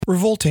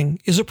Revolting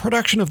is a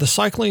production of the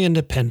Cycling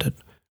Independent,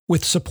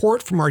 with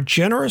support from our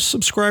generous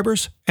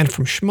subscribers and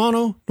from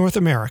Shimano North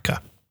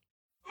America.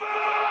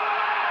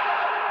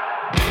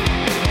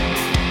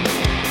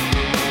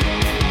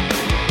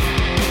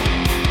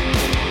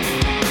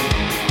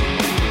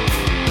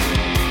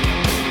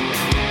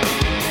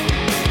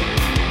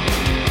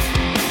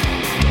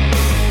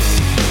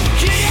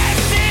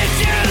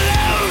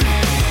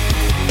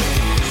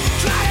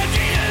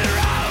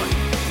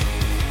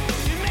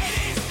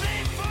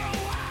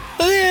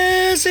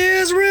 This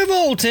is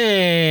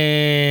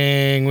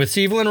Revolting with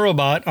Evil and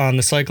Robot on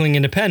the Cycling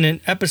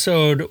Independent,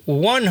 episode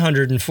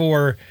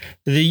 104.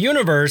 The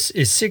universe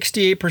is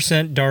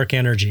 68% dark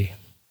energy.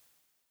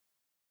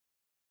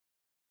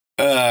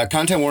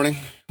 Content warning.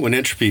 When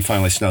entropy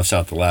finally snuffs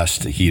out the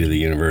last heat of the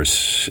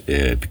universe,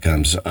 it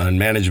becomes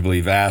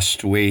unmanageably vast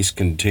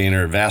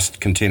container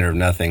of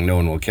nothing. No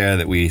one will care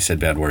that we said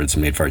bad words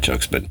and made fart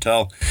jokes, but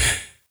until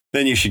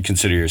then you should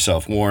consider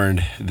yourself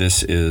warned.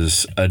 This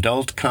is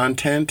adult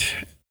content.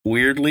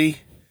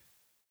 Weirdly,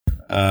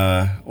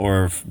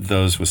 or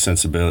those with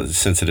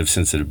sensitive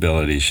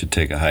sensibilities should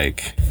take a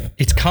hike.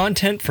 It's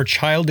content for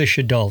childish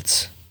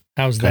adults.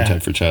 How's that?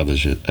 Content for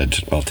childish.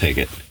 I'll take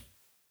it.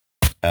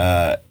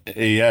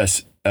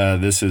 Yes.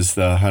 This is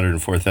the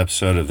 104th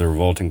episode of the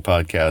Revolting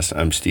Podcast.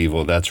 I'm Steve.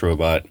 Well, that's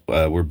Robot.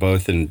 We're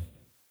both in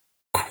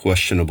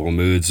questionable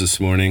moods this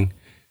morning.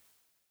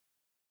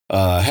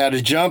 Had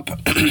to jump.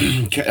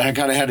 I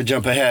kind of had to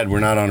jump ahead.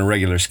 We're not on a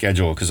regular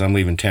schedule because I'm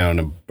leaving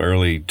town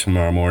early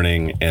tomorrow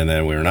morning, and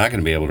then we're not going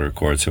to be able to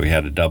record, so we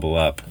had to double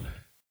up.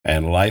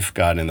 And life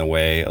got in the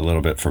way a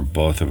little bit for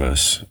both of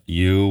us.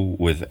 You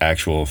with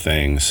actual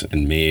things,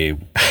 and me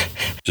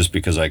just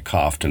because I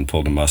coughed and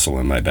pulled a muscle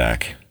in my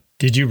back.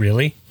 Did you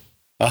really?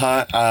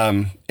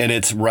 And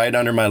it's right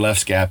under my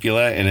left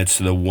scapula, and it's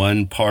the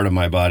one part of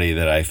my body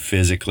that I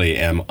physically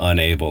am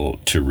unable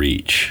to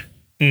reach.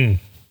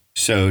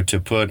 So to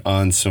put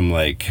on some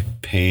like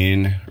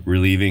pain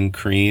relieving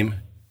cream,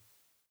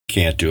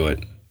 can't do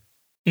it.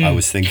 I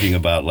was thinking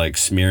about like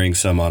smearing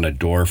some on a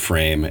door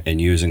frame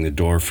and using the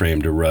door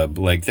frame to rub.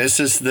 Like this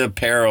is the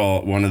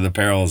peril, one of the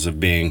perils of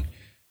being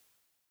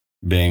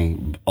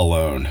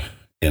alone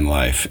in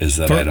life is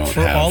that I don't have.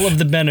 For all of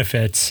the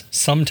benefits,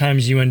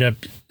 sometimes you end up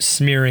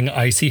smearing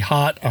icy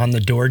hot on the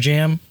door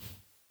jamb.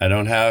 I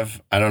don't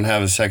have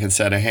a second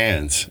set of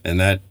hands, and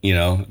that, you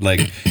know,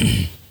 like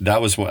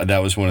that was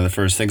one of the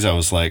first things I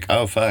was like,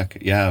 oh fuck,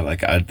 yeah,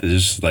 like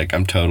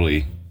I'm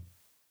totally,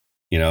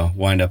 you know,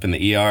 wind up in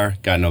the ER,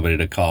 got nobody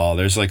to call.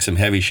 There's like some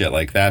heavy shit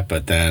like that,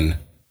 but then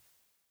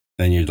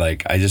you're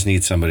like, I just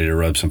need somebody to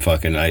rub some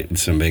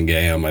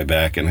Bengay on my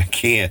back, and I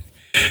can't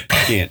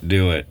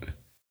do it.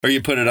 Or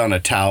you put it on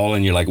a towel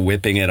and you're like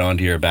whipping it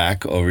onto your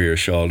back over your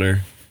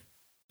shoulder.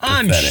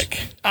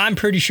 Pathetic. I'm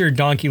pretty sure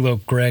Donkey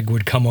Lope Greg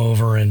would come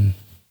over and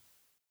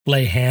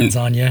lay hands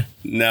on you.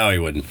 No, he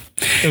wouldn't.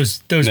 No,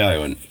 he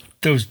wouldn't.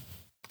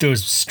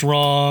 Those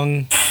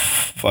strong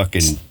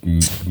fucking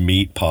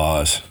meat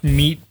paws.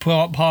 Meat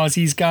paws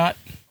he's got.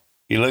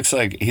 He looks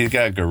like he's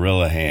got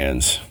gorilla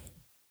hands.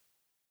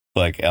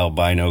 Like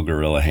albino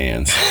gorilla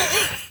hands.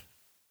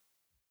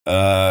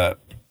 Yeah,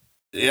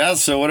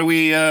 so what are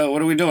we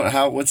doing?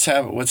 What's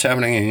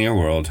happening in your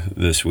world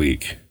this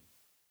week?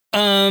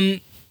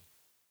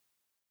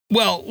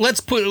 Well,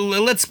 let's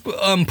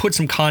put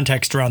some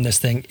context around this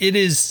thing. It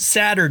is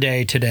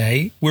Saturday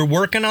today. We're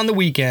working on the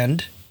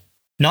weekend,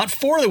 not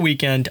for the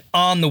weekend,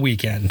 on the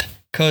weekend,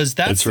 because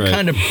that's the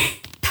kind of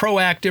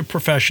proactive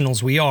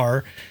professionals we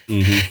are.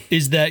 Mm-hmm.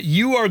 Is that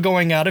you are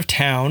going out of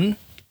town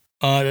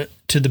to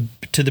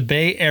the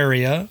Bay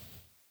Area?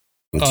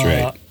 That's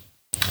right.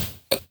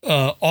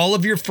 All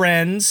of your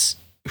friends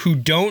who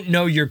don't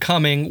know you're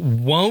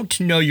coming won't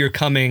know you're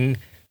coming.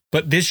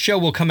 But this show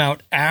will come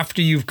out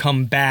after you've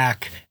come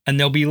back, and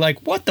they'll be like,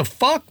 what the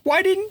fuck?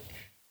 Why didn't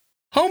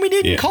homie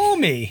didn't call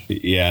me?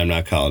 Yeah, I'm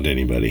not calling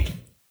anybody.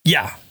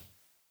 Yeah.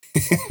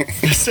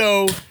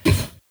 So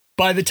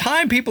by the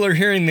time people are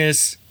hearing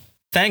this,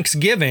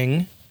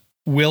 Thanksgiving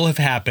will have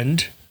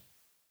happened.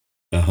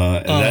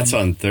 And that's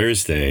on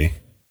Thursday,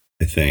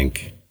 I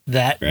think.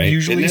 That right?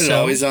 Usually Isn't it so.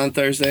 Always on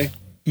Thursday?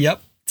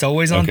 Yep. It's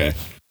always on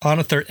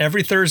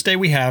every Thursday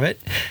we have it.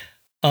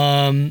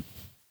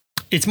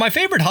 It's my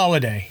favorite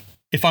holiday,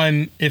 if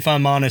I'm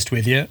honest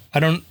with you. I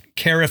don't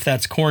care if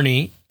that's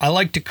corny. I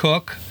like to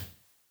cook.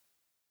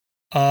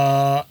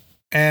 And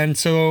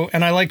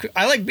I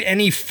like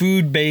any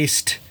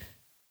food-based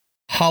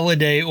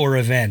holiday or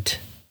event.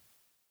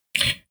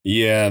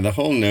 Yeah, the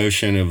whole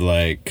notion of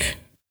like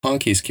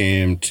honkies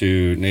came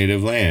to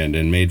native land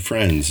and made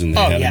friends and they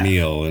had a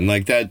meal and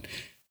like that.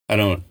 I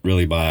don't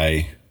really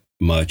buy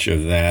much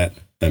of that.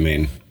 I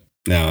mean,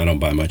 no, I don't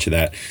buy much of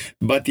that.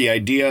 But the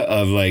idea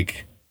of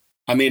like,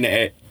 I mean,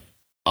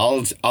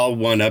 I'll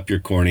one up your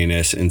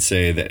corniness and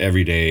say that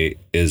every day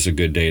is a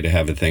good day to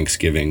have a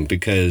Thanksgiving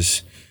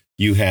because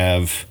you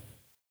have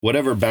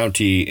whatever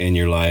bounty in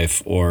your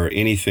life or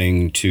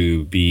anything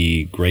to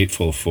be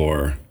grateful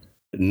for.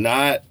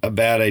 Not a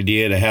bad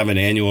idea to have an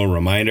annual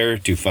reminder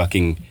to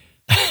fucking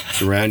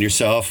surround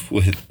yourself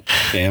with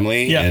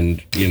family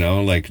and,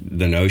 like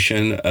the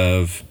notion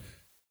of,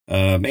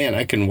 man,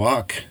 I can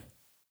walk.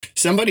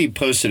 Somebody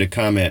posted a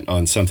comment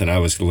on something I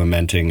was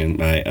lamenting in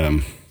my,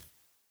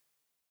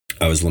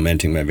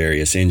 my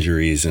various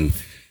injuries and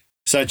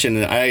such.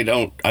 And I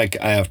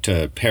have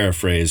to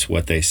paraphrase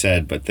what they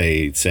said, but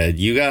they said,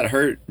 you got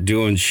hurt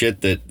doing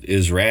shit that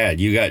is rad.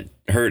 You got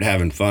hurt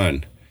having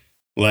fun.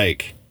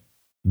 Like,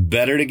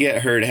 better to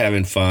get hurt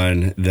having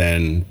fun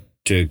than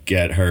to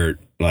get hurt.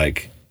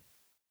 Like,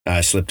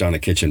 I slipped on a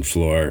kitchen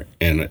floor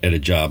and at a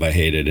job I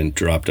hated and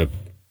dropped a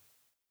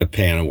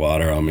pan of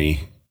water on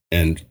me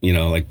and,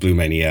 like blew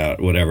my knee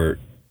out, whatever.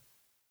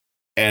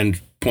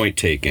 And point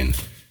taken.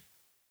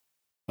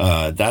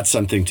 That's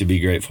something to be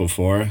grateful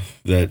for,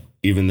 that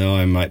even though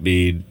I might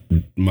be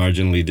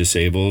marginally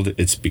disabled,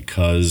 it's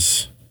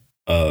because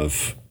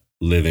of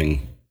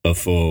living a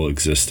full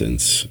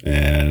existence.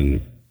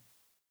 And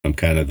I'm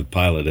kind of the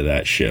pilot of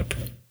that ship.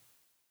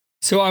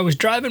 So I was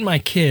driving my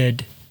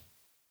kid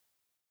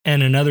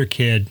and another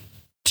kid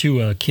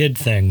to a kid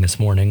thing this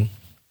morning,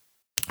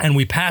 and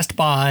we passed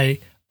by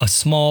a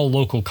small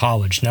local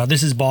college. Now,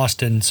 this is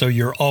Boston, so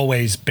you're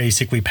always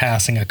basically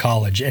passing a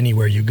college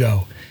anywhere you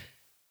go.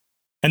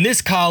 And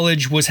this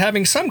college was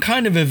having some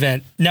kind of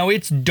event. Now,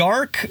 it's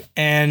dark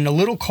and a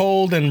little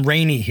cold and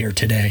rainy here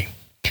today.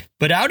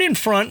 But out in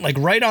front, like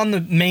right on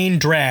the main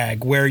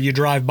drag where you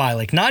drive by,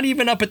 like not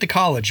even up at the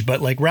college,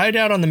 but like right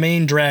out on the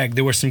main drag,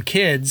 there were some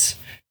kids,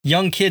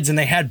 young kids, and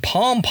they had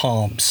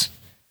pom-poms.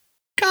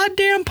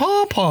 Goddamn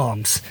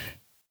pom-poms.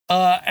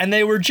 And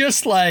they were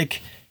just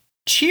like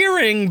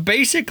cheering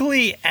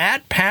basically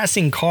at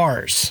passing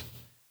cars.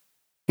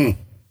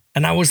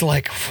 And I was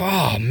like,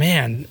 oh,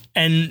 man.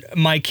 And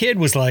my kid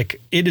was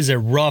like, it is a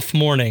rough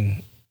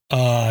morning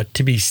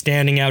to be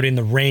standing out in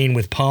the rain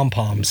with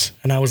pom-poms.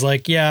 And I was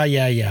like,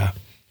 yeah.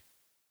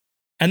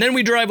 And then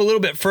we drive a little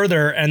bit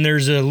further and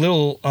there's a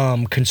little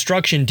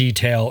construction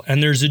detail.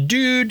 And there's a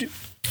dude,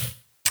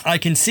 I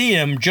can see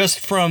him just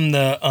from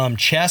the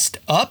chest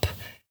up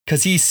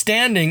because he's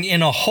standing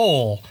in a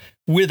hole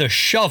with a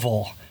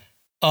shovel.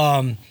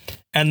 And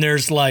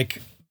there's like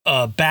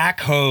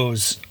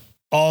backhoes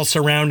all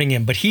surrounding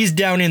him, but he's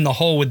down in the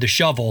hole with the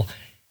shovel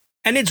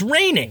and it's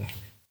raining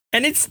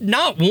and it's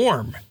not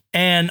warm.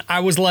 And I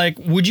was like,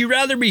 would you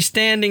rather be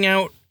standing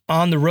out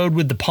on the road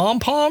with the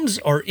pom-poms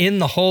or in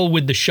the hole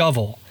with the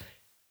shovel?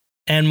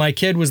 And my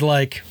kid was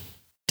like,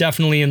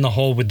 definitely in the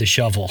hole with the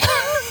shovel.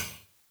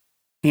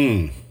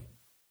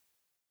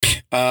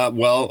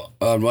 Well,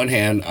 on one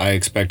hand, I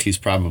expect he's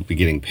probably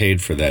getting paid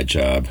for that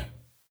job.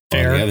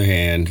 Fair. On the other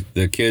hand,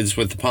 the kids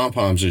with the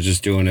pom-poms are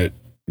just doing it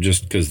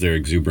just because they're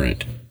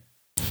exuberant.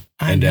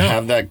 And to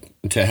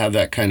have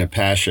that kind of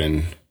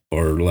passion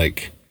or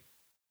like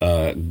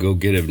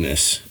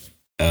go-getiveness,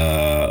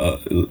 I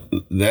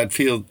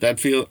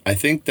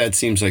think that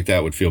seems like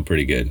that would feel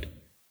pretty good.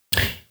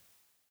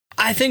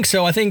 I think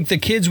so. I think the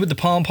kids with the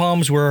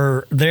pom-poms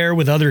were there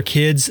with other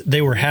kids.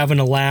 They were having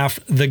a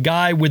laugh. The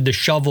guy with the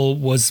shovel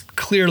was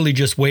clearly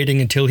just waiting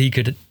until he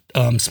could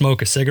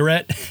smoke a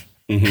cigarette.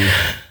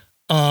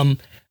 Mm-hmm.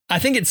 I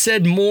think it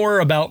said more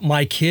about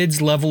my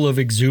kid's level of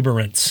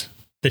exuberance.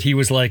 That he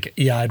was like,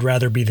 yeah, I'd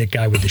rather be the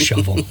guy with the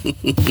shovel.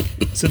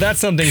 So that's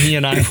something he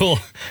and I will.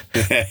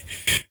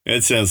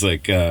 It sounds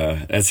like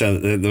those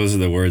are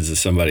the words of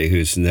somebody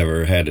who's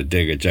never had to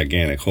dig a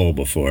gigantic hole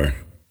before.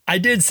 I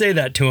did say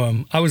that to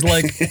him. I was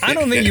like, I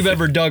don't think you've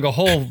ever dug a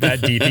hole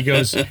that deep.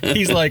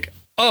 He's like,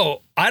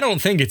 oh, I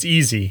don't think it's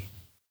easy.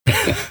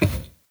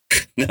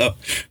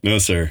 No,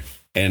 sir.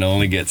 And it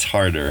only gets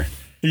harder.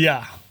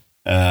 Yeah.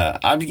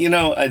 I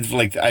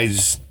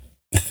just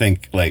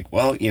think like,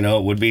 well,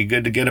 it would be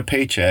good to get a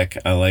paycheck.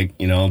 I like,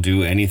 I'll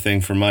do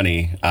anything for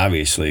money,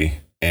 obviously.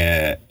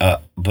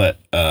 But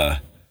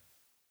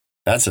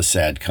that's a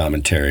sad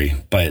commentary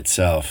by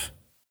itself.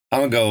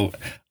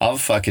 I'll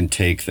fucking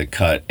take the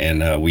cut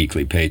and a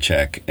weekly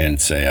paycheck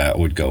and say I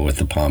would go with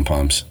the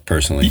pom-poms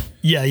personally.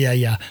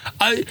 Yeah.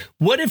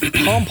 What if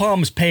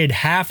pom-poms paid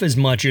half as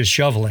much as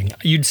shoveling?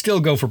 You'd still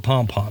go for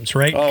pom-poms,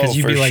 right? Because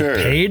you'd be like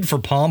paid for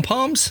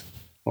pom-poms?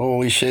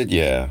 Holy shit,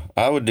 yeah.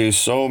 I would do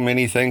so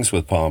many things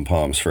with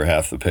pom-poms for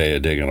half the pay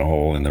of digging a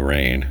hole in the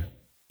rain.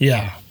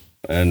 Yeah.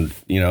 And,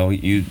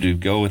 you do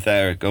go with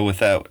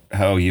that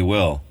how you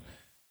will.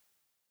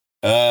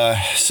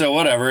 So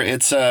whatever,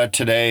 it's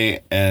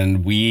today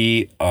and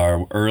we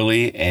are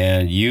early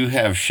and you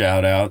have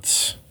shout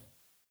outs.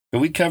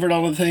 Have we covered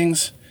all the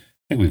things?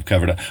 I think we've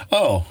covered it.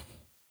 Oh,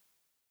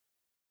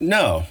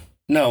 no,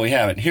 we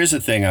haven't. Here's the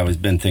thing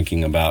been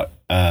thinking about.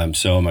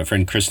 So my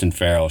friend Kristen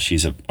Farrell,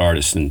 she's an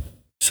artist in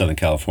Southern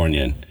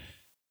California. And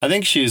I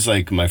think she's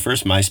like my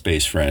first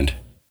MySpace friend.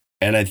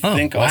 And I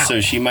think also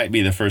she might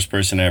be the first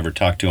person I ever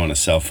talked to on a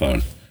cell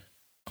phone.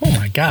 Oh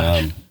my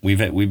God. We've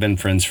been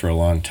friends for a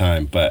long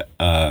time, but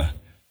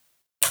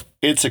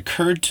it's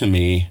occurred to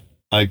me,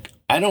 like,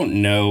 I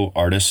don't know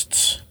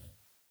artists.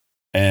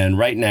 And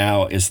right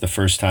now is the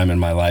first time in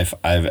my life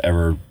I've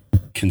ever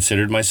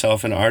considered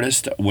myself an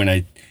artist.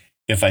 They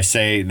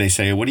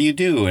say, what do you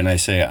do? And I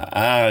say,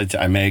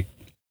 I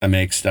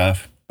make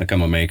stuff. Like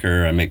I'm a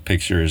maker, I make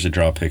pictures, I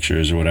draw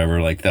pictures or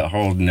whatever. Like that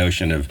whole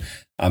notion of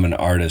I'm an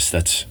artist,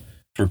 that's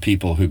for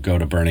people who go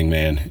to Burning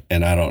Man,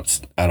 and I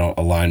don't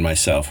align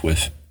myself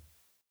with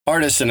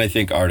artists, and I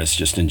think artists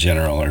just in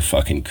general are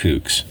fucking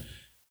kooks.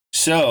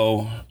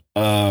 So,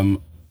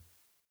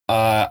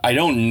 I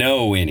don't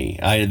know any.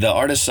 The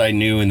artists I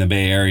knew in the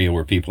Bay Area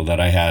were people that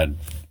I had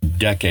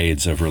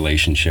decades of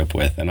relationship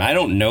with, and I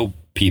don't know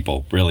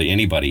people, really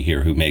anybody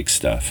here who makes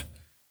stuff.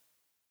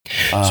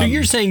 So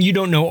you're saying you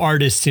don't know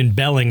artists in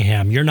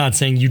Bellingham. You're not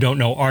saying you don't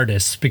know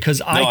artists,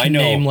 because I can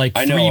name like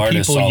 3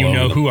 people you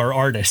know who are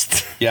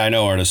artists. Yeah, I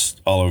know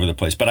artists all over the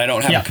place, but I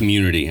don't have a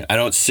community. I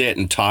don't sit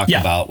and talk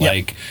about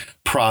like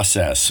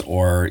process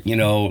or, you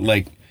know,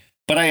 like,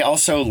 but I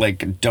also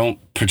like don't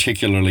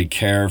particularly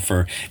care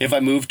for, if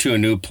I moved to a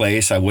new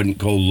place, I wouldn't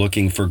go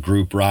looking for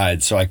group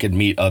rides so I could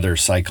meet other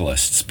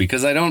cyclists,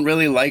 because I don't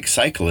really like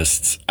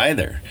cyclists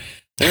either.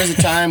 There was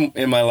a time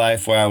in my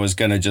life where I was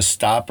going to just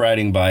stop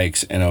riding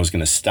bikes and I was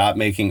going to stop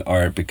making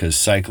art because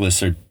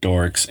cyclists are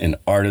dorks and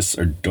artists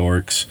are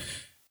dorks.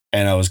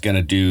 And I was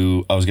going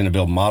to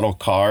build model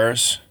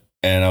cars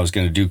and I was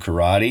going to do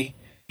karate.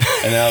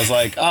 And I was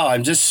like, oh,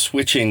 I'm just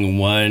switching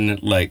one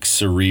like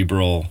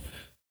cerebral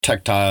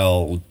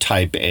tactile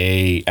type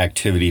A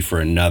activity for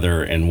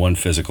another and one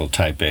physical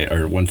type A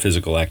or one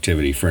physical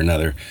activity for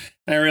another.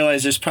 And I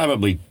realized there's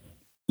probably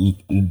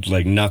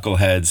like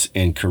knuckleheads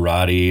in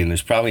karate and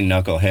there's probably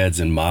knuckleheads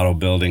in model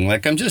building.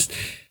 Like I'm just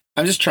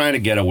trying to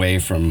get away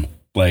from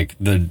like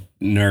the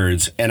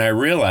nerds. And I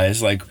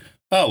realized like,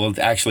 oh, well,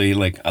 actually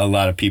like a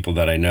lot of people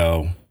that I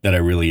know that I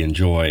really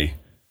enjoy,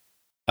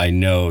 I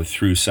know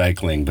through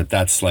cycling, but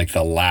that's like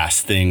the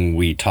last thing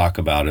we talk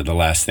about or the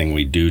last thing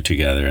we do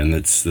together. And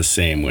it's the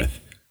same with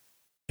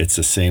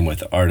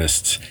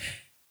artists.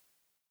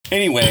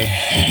 Anyway,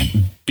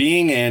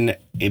 being in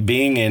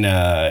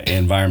a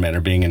environment or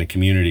being in a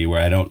community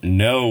where I don't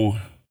know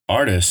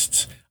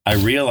artists, I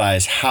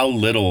realize how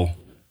little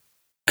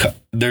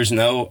there's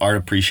no art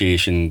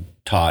appreciation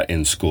taught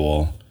in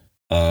school.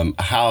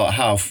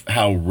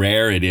 How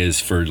rare it is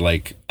for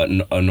like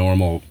a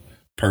normal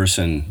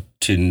person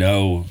to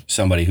know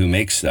somebody who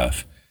makes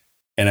stuff.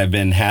 And I've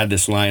had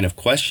this line of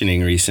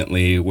questioning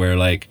recently where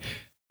like,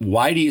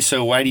 why do you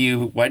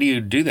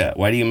do that?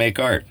 Why do you make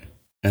art?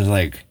 And it's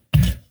like,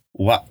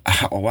 where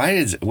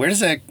does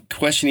that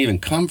question even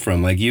come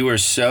from? Like you are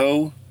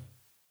so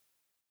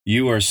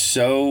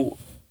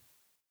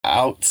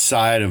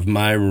outside of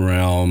my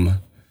realm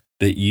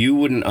that you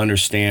wouldn't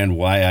understand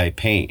why I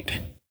paint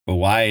or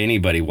why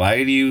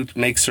do you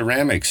make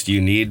ceramics? Do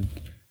you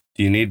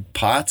need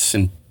pots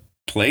and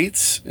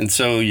plates? And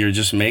so you're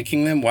just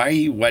making them. Why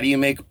do you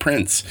make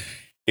prints?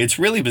 It's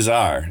really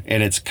bizarre.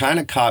 And it's kind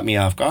of caught me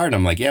off guard.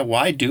 I'm like, yeah,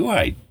 why do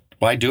I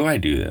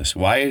do this?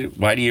 Why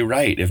do you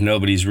write if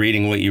nobody's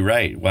reading what you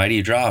write? Why do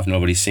you draw if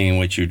nobody's seeing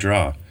what you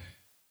draw?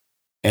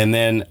 And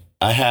then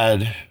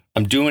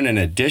I'm doing an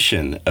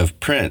edition of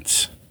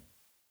prints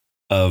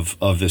of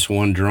this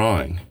one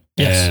drawing.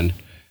 Yes.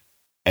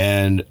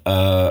 And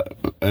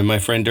my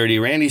friend Dirty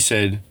Randy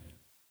said,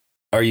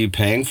 "Are you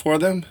paying for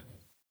them?"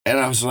 And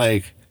I was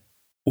like,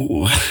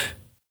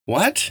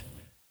 "What?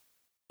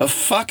 Of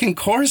fucking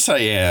course I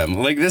am.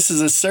 Like, this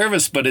is a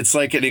service, but it's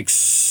like an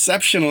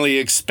exceptionally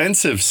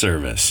expensive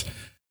service.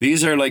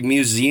 These are like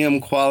museum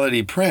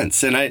quality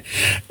prints." And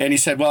he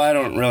said, "Well, I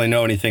don't really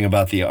know anything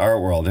about the art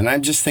world." And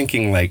I'm just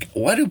thinking, like,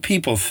 what do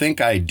people think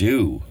I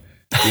do?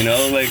 You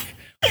know, like,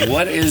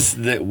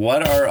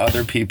 what are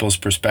other people's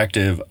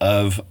perspective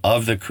of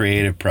the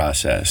creative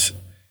process?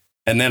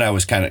 And then I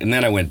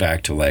went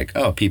back to like,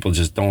 oh,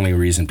 the only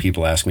reason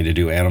people ask me to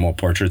do animal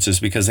portraits is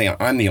because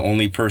I'm the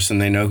only person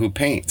they know who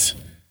paints.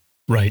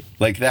 Right.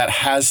 Like that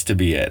has to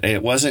be it.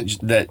 It wasn't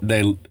that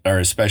they are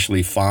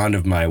especially fond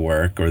of my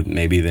work, or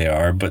maybe they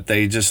are, but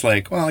they just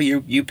like, well,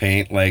 you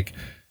paint, like,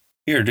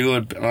 here, do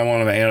it. I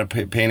want to add a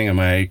painting of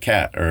my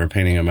cat or a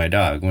painting of my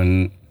dog,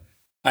 when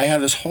I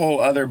have this whole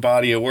other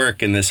body of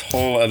work and this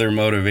whole other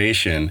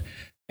motivation.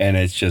 And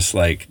it's just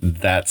like,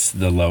 that's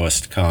the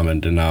lowest common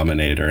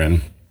denominator.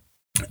 And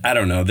I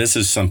don't know, this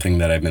is something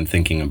that I've been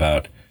thinking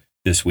about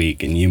this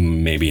week, and you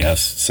maybe have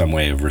some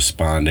way of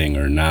responding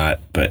or not,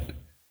 but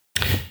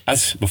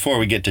before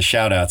we get to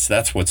shout outs,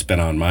 that's what's been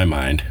on my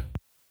mind.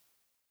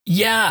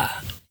 Yeah.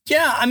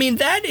 I mean,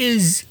 that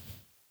is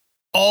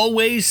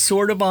always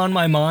sort of on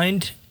my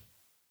mind,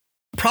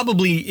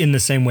 probably in the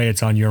same way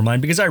it's on your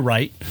mind, because I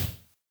write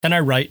and I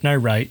write and I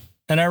write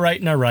and I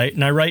write and I write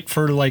and I write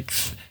for like,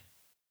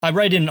 I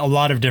write in a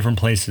lot of different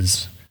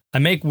places. I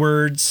make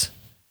words.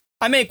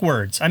 I make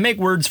words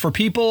for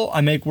people.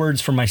 I make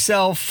words for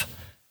myself.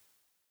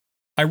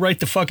 I write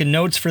the fucking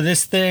notes for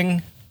this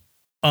thing.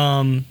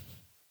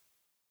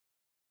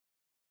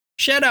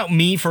 Shout out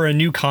me for a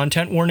new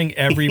content warning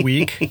every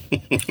week.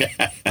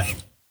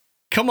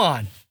 Come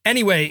on.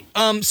 Anyway,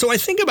 so I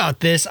think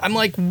about this. I'm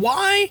like,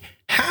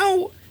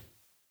 how?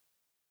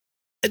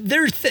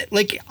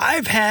 Like,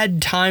 I've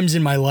had times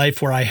in my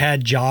life where I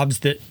had jobs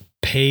that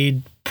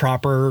paid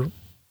proper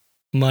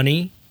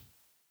money.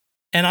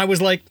 And I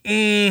was like,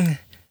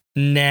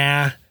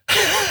 nah.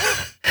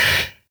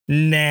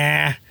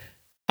 nah,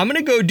 I'm going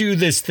to go do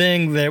this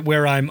thing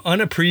where I'm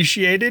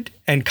unappreciated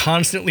and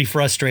constantly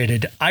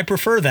frustrated. I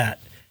prefer that.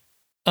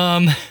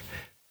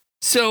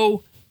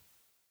 So,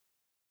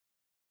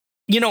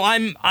 you know,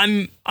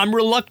 I'm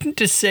reluctant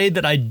to say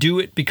that I do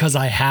it because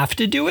I have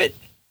to do it.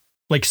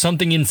 Like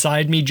something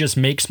inside me just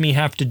makes me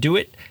have to do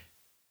it.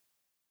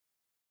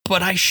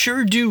 But I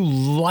sure do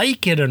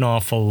like it an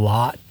awful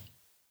lot.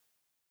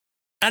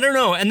 I don't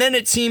know. And then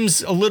it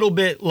seems a little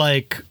bit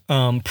like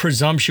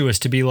presumptuous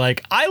to be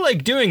like, I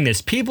like doing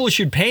this. People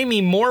should pay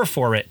me more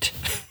for it.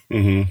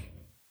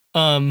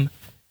 Mm-hmm.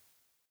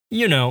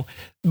 You know,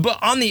 but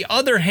on the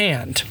other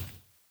hand,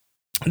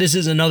 this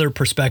is another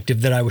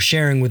perspective that I was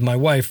sharing with my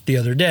wife the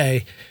other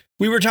day.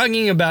 We were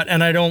talking about,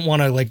 and I don't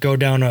want to like go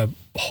down a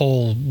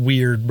whole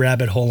weird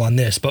rabbit hole on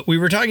this, but we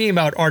were talking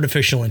about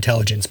artificial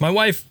intelligence. My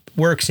wife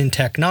works in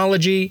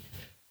technology,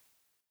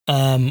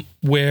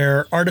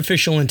 where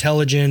artificial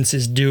intelligence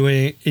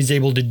is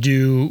able to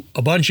do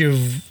a bunch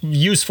of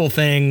useful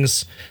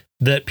things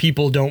that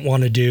people don't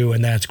want to do,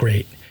 and that's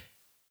great.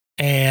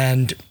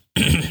 And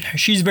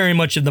she's very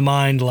much of the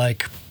mind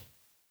like,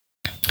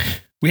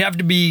 we have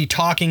to be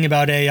talking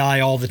about AI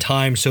all the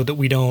time so that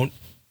we don't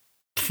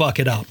fuck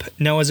it up.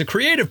 Now, as a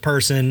creative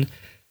person,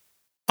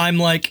 I'm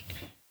like,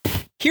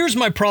 here's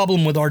my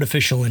problem with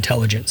artificial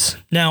intelligence.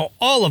 Now,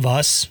 all of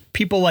us,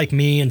 people like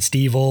me and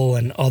Steve-O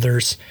and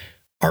others,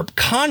 are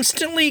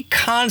constantly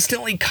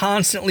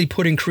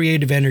putting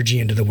creative energy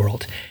into the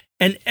world.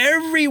 And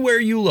everywhere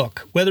you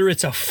look, whether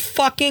it's a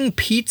fucking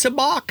pizza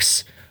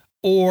box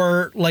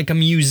or like a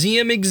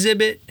museum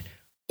exhibit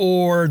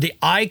or the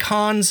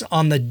icons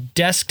on the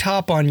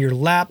desktop on your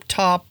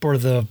laptop or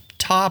the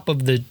top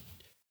of the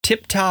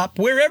tip top,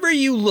 wherever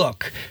you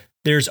look,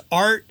 there's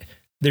art,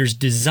 there's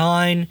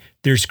design,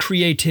 there's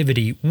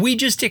creativity. We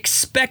just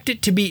expect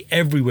it to be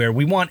everywhere.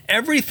 We want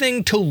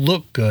everything to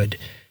look good.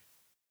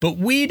 But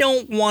we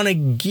don't want to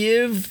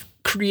give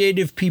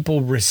creative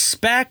people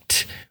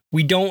respect.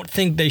 We don't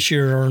think they should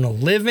earn a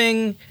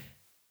living.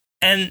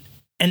 And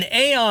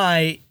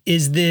AI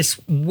is this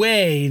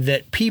way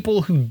that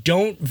people who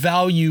don't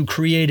value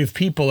creative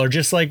people are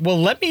just like,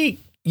 well,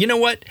 you know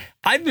what?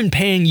 I've been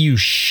paying you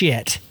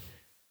shit,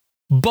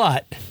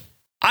 but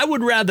I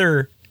would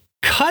rather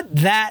cut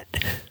that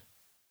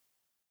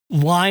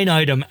line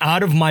item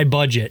out of my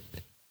budget,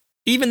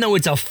 even though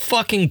it's a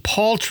fucking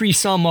paltry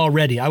sum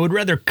already. I would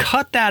rather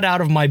cut that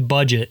out of my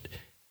budget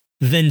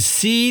than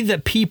see the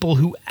people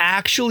who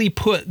actually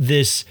put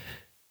this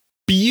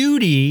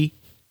beauty,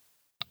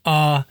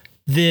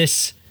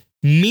 this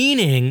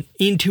meaning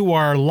into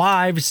our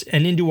lives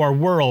and into our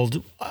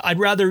world. I'd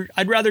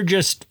rather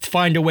just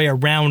find a way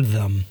around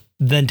them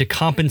than to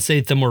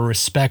compensate them or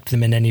respect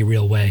them in any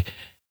real way.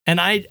 And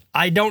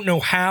I don't know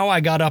how I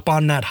got up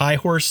on that high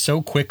horse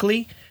so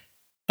quickly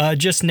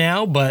just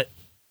now, but.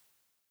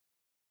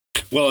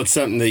 Well, it's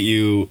something that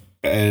you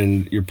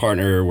and your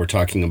partner were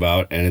talking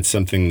about, and it's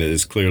something that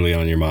is clearly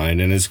on your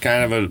mind, and it's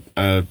kind of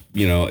a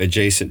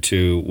adjacent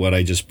to what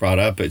I just brought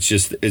up. It's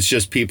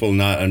just people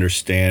not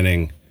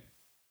understanding,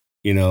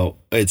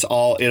 it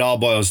all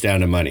boils down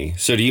to money.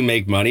 So do you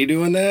make money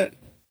doing that?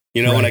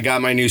 Right. When I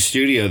got my new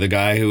studio, the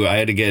guy who I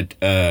had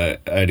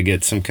to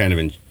get some kind of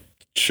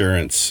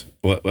insurance,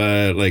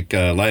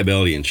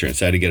 liability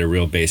insurance. I had to get a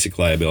real basic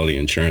liability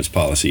insurance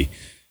policy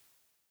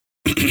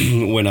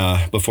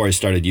before I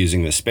started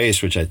using this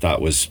space, which I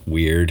thought was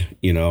weird,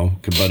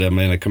 but I'm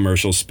in a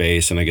commercial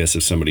space, and I guess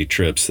if somebody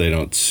trips, they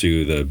don't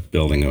sue the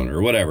building owner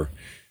or whatever.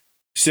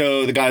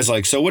 So the guy's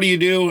like, so what do you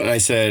do? And I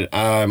said,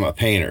 I'm a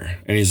painter.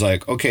 And he's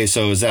like, okay,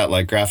 so is that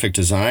like graphic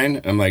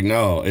design? I'm like,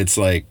 no, it's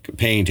like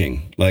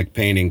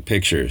painting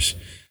pictures.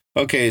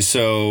 Okay,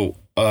 so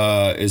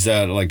is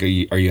that like, are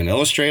you an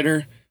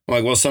illustrator? I'm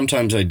like, well,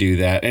 sometimes I do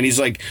that. And he's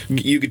like,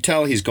 you could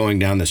tell he's going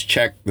down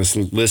this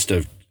list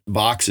of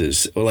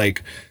boxes,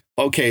 like,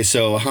 okay,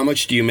 so how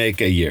much do you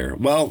make a year?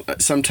 Well,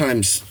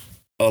 sometimes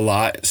a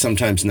lot,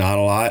 sometimes not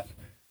a lot.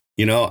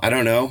 I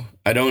don't know.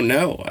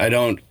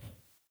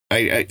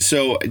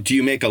 So do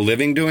you make a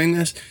living doing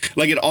this?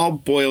 Like, it all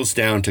boils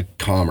down to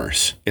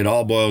commerce. It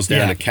all boils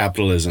down to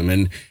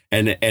capitalism.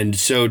 And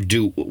so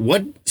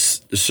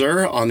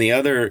sir, on the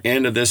other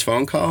end of this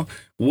phone call,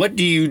 what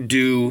do you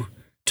do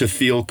to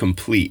feel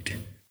complete?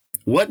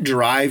 What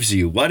drives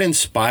you? What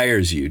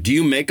inspires you? Do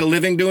you make a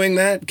living doing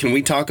that? Can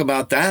we talk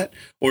about that?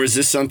 Or is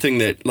this something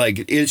that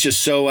it's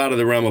just so out of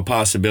the realm of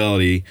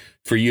possibility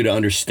for you to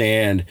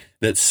understand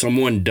that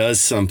someone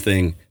does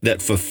something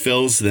that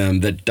fulfills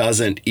them, that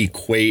doesn't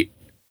equate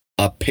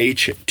a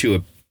paycheck to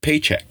a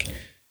paycheck?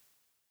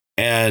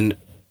 And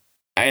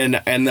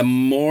the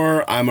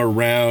more I'm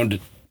around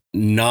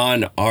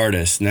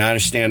non-artists, now I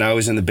understand I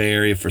was in the Bay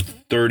Area for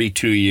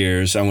 32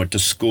 years. I went to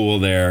school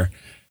there.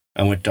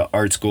 I went to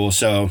art school.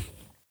 So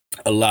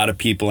a lot of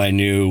people I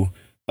knew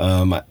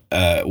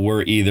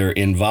were either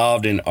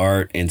involved in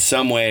art in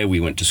some way. We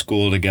went to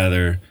school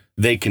together.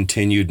 They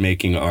continued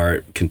making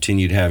art,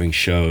 continued having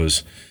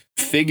shows,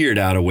 figured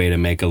out a way to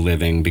make a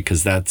living,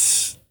 because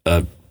it's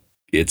a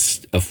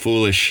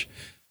foolish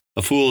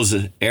a fool's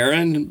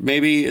errand,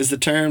 maybe is the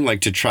term, like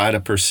to try to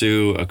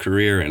pursue a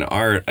career in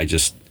art.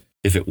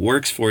 If it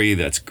works for you,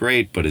 that's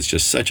great, but it's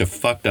just such a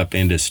fucked up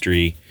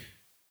industry.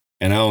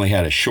 And I only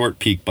had a short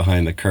peek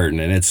behind the curtain,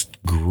 and it's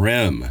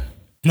grim.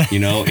 You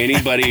know,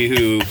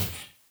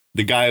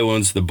 the guy who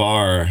owns the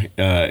bar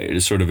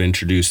sort of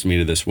introduced me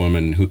to this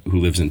woman who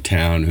lives in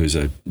town, who's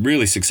a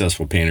really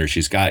successful painter.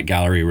 She's got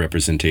gallery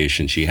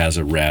representation. She has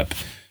a rep.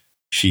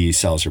 She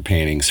sells her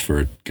paintings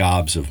for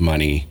gobs of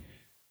money.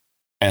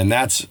 And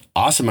that's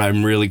awesome.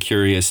 I'm really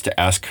curious to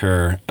ask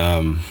her,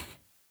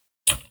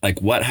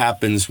 like, what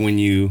happens when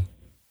you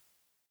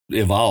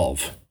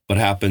evolve? What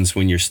happens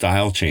when your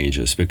style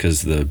changes?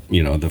 Because the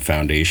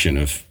foundation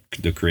of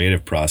the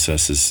creative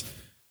process is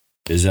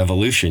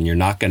evolution. You're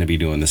not going to be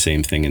doing the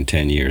same thing in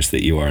 10 years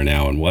that you are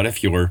now. And what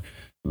if your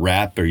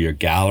rep or your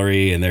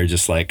gallery and they're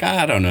just like,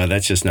 I don't know,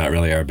 that's just not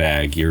really our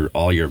bag.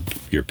 All your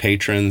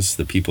patrons,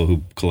 the people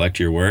who collect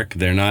your work,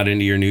 they're not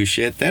into your new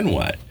shit. Then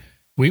what?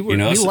 We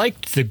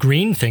liked the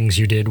green things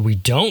you did. We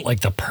don't like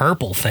the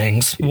purple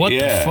things. What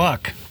the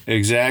fuck?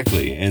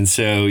 Exactly. And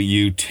so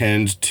you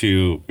tend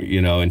to,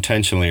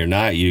 intentionally or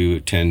not, you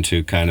tend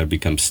to kind of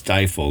become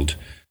stifled.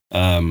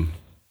 So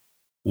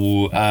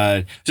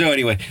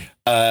anyway,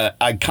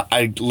 I'm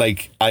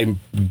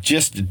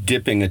just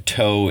dipping a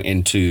toe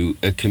into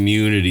a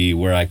community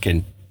where I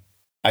can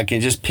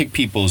just pick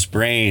people's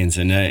brains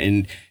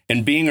and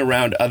being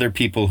around other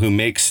people who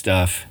make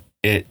stuff.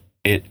 It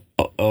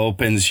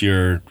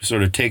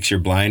takes your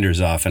blinders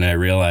off. And I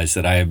realize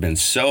that I have been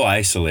so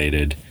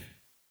isolated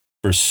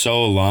for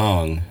so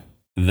long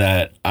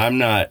that I'm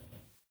not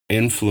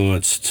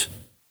influenced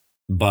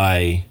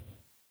by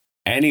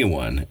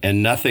anyone,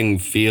 and nothing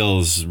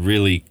feels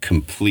really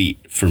complete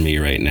for me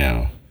right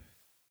now.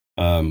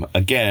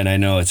 Again, I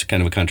know it's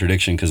kind of a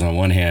contradiction because on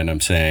one hand,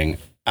 I'm saying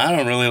I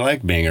don't really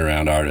like being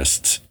around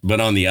artists,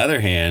 but on the other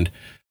hand,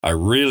 I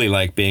really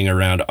like being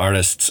around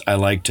artists I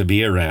like to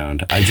be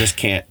around. I just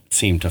can't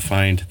seem to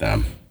find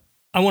them.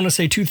 I want to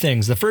say two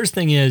things. The first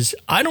thing is,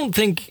 I don't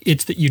think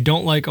it's that you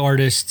don't like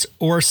artists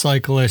or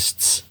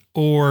cyclists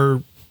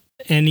or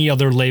any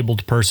other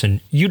labeled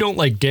person. You don't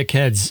like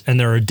dickheads, and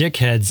there are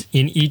dickheads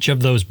in each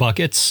of those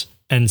buckets.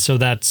 And so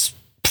that's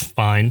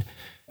fine.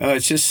 Oh,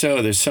 it's just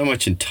there's so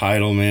much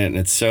entitlement, and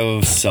it's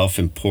so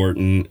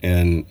self-important,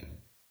 and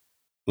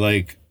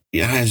like,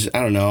 yeah, I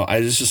don't know.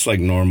 It's just like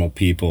normal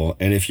people.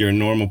 And if you're a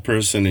normal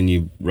person and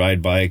you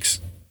ride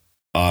bikes,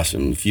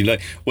 awesome. If you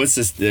like,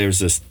 there's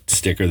this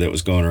sticker that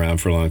was going around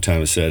for a long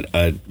time that said,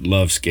 I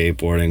love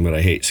skateboarding, but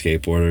I hate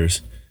skateboarders.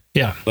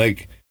 Yeah.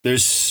 Like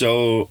there's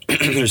so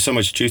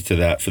much truth to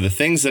that. For the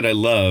things that I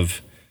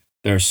love,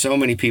 there are so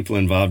many people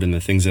involved in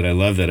the things that I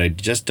love that I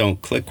just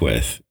don't click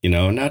with,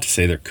 not to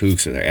say they're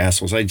kooks or they're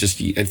assholes. I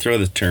throw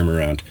the term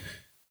around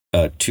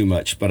too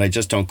much, but I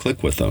just don't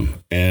click with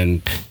them.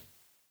 And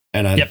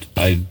I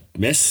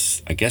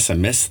miss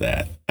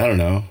that. I don't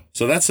know.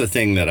 So that's the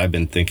thing that I've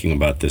been thinking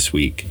about this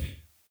week.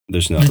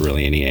 There's not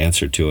really any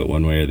answer to it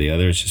one way or the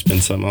other. It's just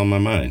been something on my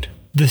mind.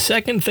 The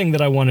second thing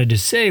that I wanted to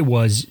say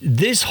was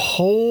this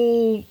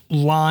whole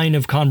line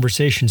of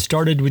conversation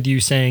started with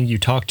you saying you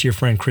talked to your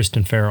friend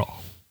Kristen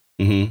Farrell.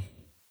 Mm-hmm.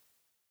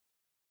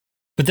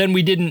 But then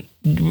we didn't.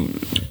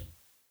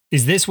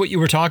 Is this what you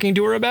were talking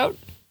to her about?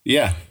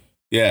 Yeah,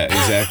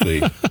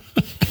 exactly.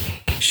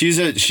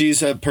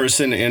 She's a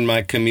person in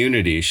my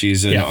community.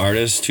 She's an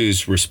artist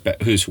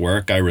whose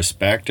work I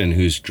respect and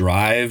whose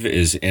drive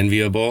is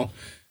enviable.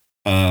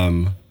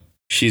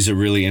 She's a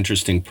really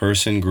interesting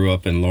person. Grew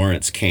up in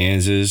Lawrence,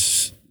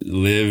 Kansas.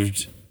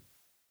 Lived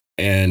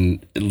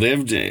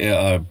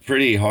a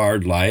pretty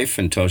hard life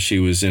until she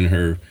was in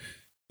her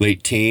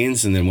late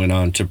teens, and then went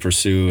on to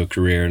pursue a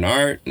career in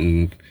art,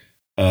 and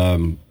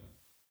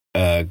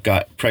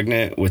got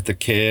pregnant with the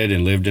kid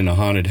and lived in a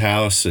haunted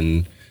house,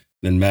 and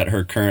then met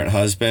her current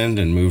husband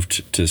and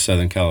moved to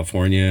Southern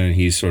California. And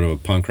he's sort of a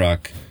punk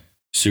rock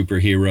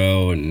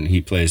superhero, and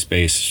he plays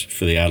bass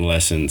for the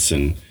Adolescents,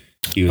 and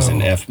he was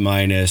an F-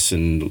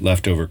 and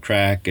Leftover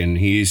Crack. And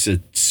he's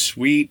a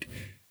sweet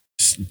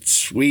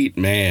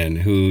man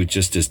who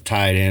just is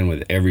tied in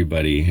with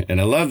everybody. And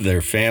I love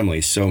their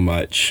family so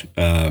much.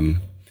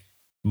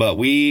 But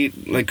we,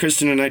 like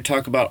Kristen and I,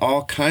 talk about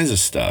all kinds of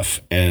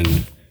stuff.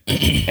 And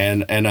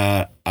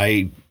I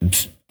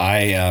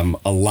am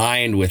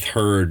aligned with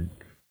her.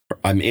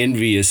 I'm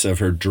envious of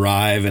her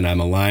drive, and I'm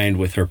aligned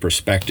with her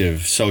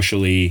perspective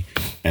socially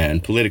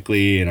and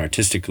politically and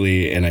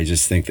artistically. And I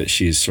just think that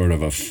she's sort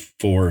of a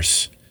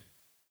force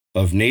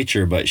of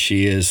nature, but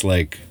she is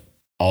like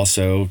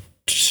also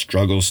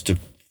struggles to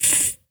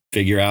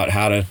figure out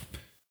how to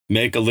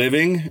make a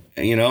living.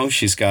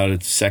 She's got a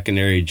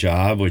secondary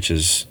job, which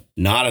is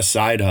not a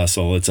side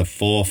hustle. It's a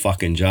full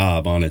fucking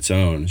job on its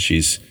own.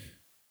 She's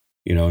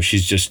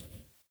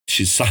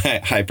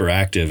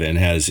hyperactive and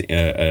has,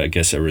 I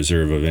guess, a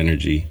reserve of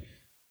energy.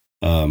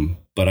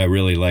 But I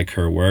really like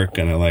her work,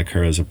 and I like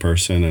her as a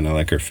person, and I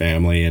like her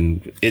family.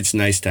 And it's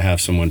nice to have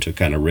someone to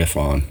kind of riff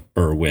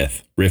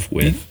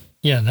with.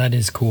 Yeah, that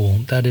is cool.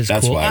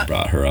 That's why I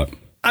brought her up.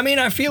 I mean,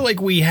 I feel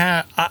like we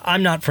have,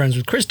 I'm not friends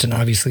with Kristen,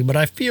 obviously, but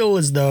I feel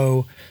as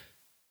though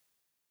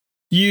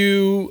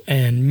you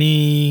and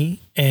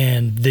me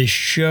and this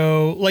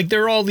show, like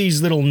there are all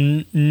these little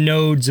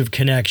nodes of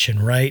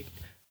connection, right?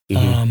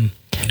 Mm-hmm.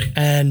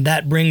 And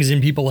that brings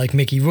in people like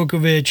Mickey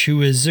Vukovic,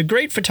 who is a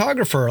great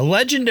photographer, a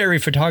legendary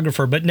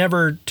photographer, but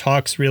never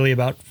talks really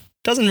about,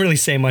 doesn't really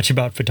say much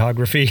about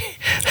photography.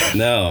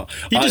 No.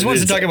 He just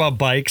wants to talk about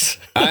bikes.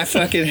 I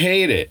fucking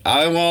hate it.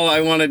 All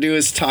I want to do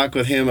is talk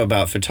with him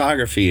about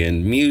photography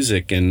and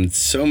music and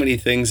so many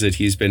things that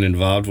he's been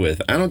involved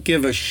with. I don't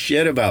give a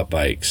shit about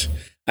bikes.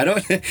 I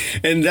don't,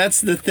 and that's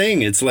the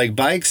thing. It's like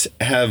bikes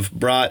have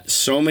brought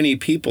so many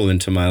people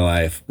into my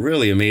life,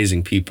 really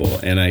amazing people,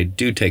 and I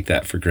do take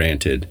that for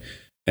granted.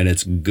 And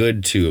it's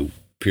good to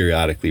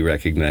periodically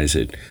recognize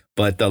it.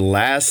 But the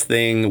last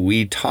thing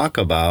we talk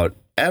about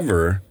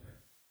ever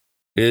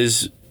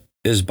is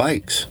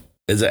bikes.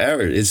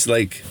 It's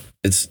like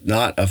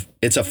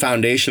it's a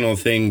foundational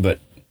thing,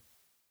 but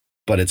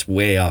it's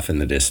way off in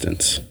the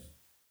distance.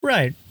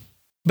 Right.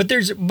 But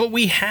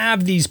we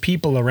have these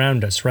people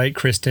around us, right?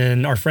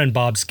 Kristen, our friend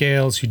Bob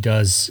Scales, who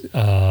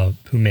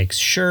makes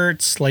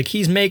shirts, like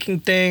he's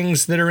making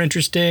things that are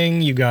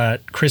interesting. You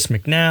got Chris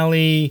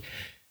McNally.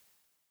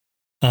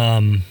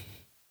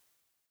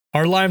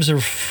 Our lives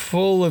are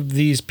full of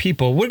these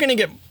people.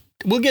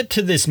 We'll get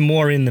to this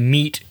more in the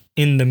meat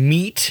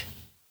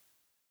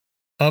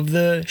of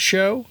the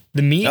show.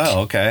 The meat.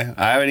 Oh, okay.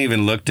 I haven't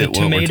even looked at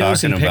what we're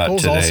talking about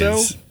today.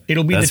 Also.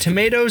 It'll be the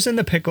tomatoes and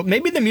the pickle.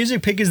 Maybe the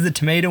music pick is the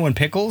tomato and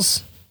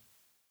pickles.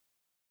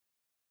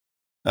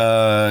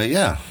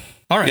 Yeah.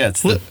 All right. Yeah,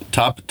 it's the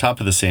top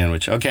of the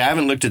sandwich. Okay, I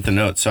haven't looked at the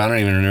notes, so I don't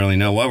even really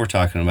know what we're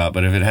talking about.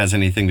 But if it has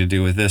anything to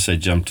do with this, I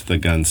jumped the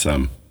gun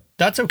some.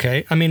 That's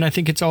okay. I mean, I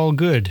think it's all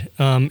good.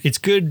 It's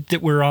good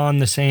that we're on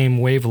the same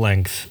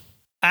wavelength.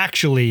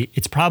 Actually,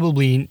 it's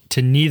probably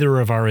to neither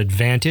of our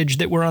advantage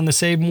that we're on the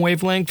same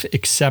wavelength,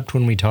 except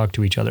when we talk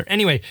to each other.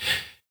 Anyway.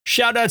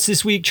 Shout-outs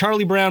this week,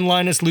 Charlie Brown,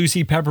 Linus,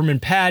 Lucy,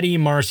 Peppermint Patty,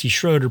 Marcy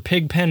Schroeder,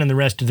 Pigpen, and the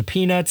rest of the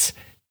Peanuts.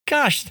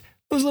 Gosh,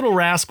 those little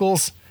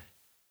rascals.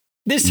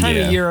 This time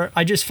of year,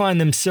 I just find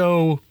them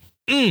so...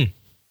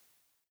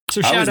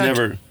 So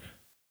shout-out...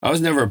 I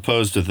was never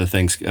opposed to a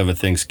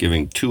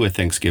Thanksgiving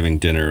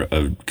dinner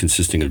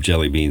consisting of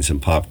jelly beans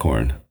and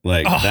popcorn.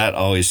 That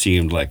always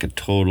seemed like a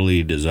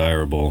totally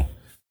desirable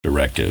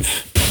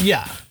directive.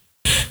 Yeah.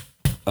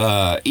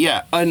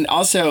 Yeah, and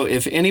also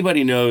if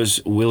anybody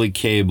knows Willie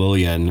K.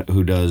 Bullion,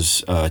 who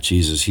does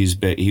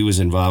he was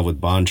involved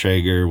with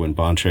Bontrager when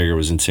Bontrager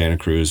was in Santa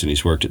Cruz, and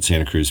he's worked at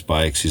Santa Cruz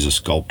Bikes. He's a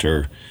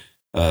sculptor,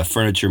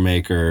 furniture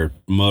maker,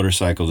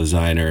 motorcycle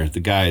designer.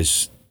 The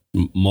guy's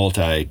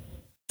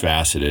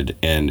multifaceted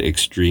and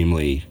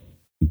extremely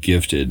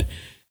gifted,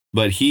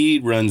 but he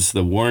runs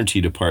the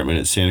warranty department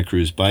at Santa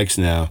Cruz Bikes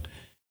now,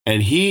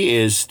 and he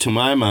is, to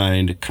my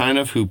mind, kind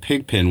of who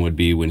Pigpen would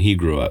be when he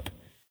grew up.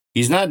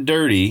 He's not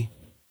dirty,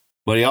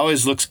 but he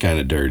always looks kind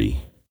of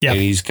dirty. Yeah.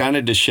 And he's kind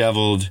of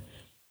disheveled,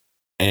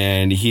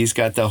 and he's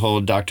got the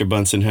whole Dr.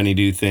 Bunsen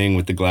honeydew thing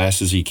with the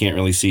glasses. You can't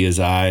really see his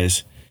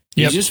eyes.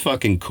 He's just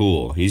fucking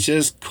cool. He's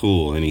just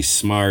cool, and he's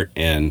smart,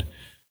 and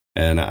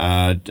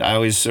I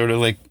always sort of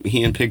like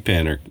he and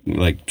Pigpen are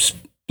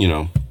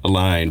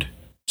aligned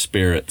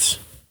spirits.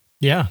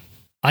 Yeah.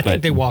 I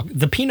think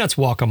the Peanuts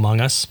walk among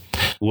us.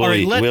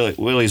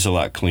 Willie's a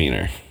lot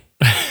cleaner.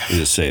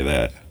 Just say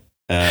that.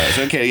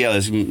 So okay, yeah,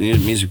 let's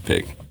music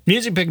pick.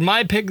 Music pick.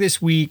 My pick this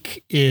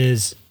week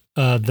is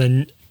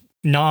the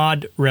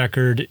Nod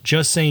record,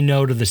 Just Say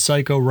No to the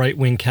Psycho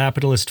Right-Wing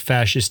Capitalist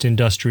Fascist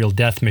Industrial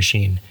Death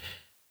Machine.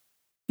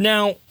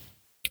 Now,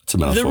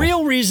 the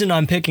real reason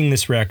I'm picking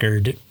this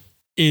record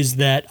is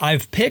that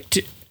I've picked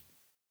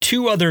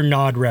two other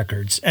Nod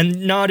records,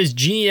 and Nod is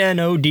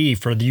GNOD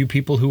for you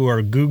people who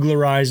are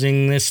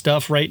Googlerizing this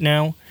stuff right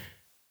now.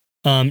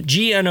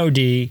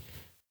 GNOD.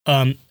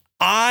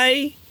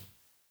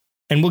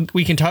 And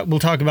we'll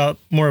talk about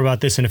more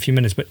about this in a few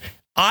minutes, but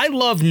I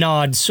love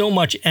Nod so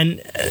much,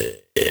 and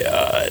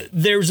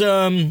there's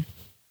a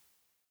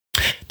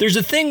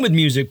thing with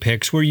music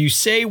picks where you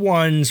say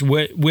ones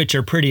which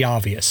are pretty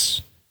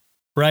obvious,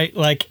 right?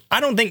 Like, I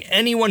don't think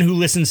anyone who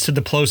listens to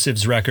the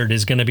Plosives record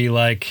is going to be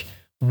like,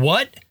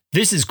 "What?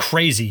 This is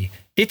crazy.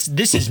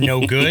 This is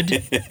no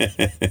good,"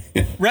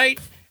 right?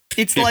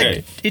 It's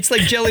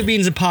like jelly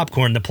beans and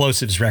popcorn, the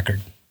Plosives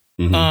record.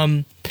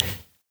 Mm-hmm.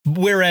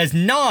 Whereas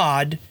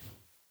Nod,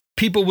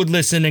 people would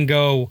listen and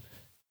go,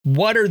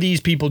 what are these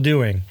people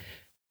doing?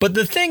 But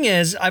the thing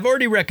is, I've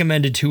already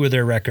recommended two of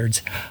their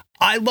records.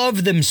 I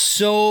love them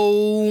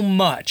so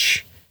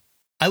much.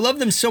 And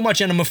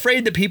I'm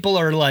afraid that people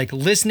are like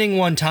listening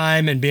one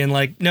time and being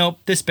like, nope,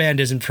 this band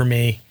isn't for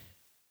me.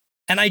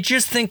 And I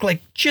just think,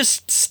 like,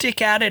 just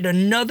stick at it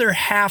another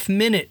half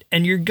minute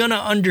and you're going to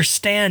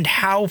understand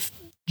how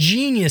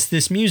genius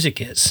this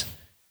music is.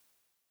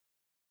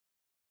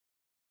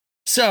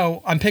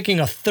 So I'm picking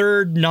a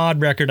third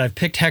Nod record. I've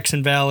picked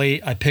Hexen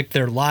Valley. I picked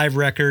their live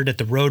record at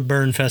the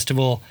Roadburn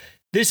Festival.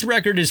 This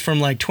record is from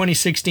like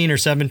 2016 or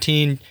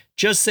 17.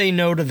 Just Say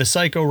No to the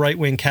Psycho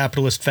Right-Wing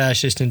Capitalist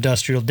Fascist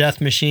Industrial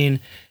Death Machine.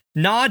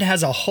 Nod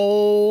has a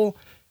whole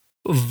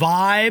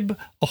vibe,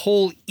 a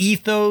whole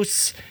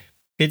ethos.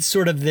 It's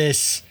sort of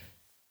this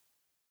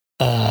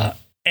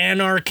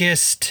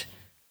anarchist,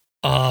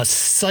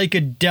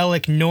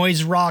 psychedelic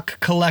noise rock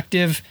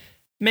collective.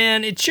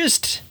 Man, it's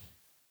just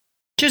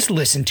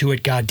listen to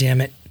it,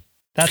 goddammit.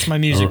 That's my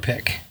music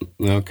pick.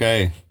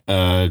 Okay.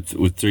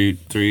 With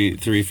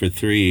three for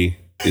three.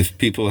 If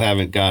people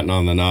haven't gotten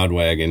on the Nod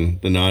wagon,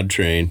 the Nod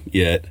train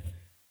yet,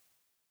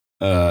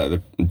 you're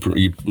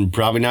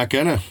probably not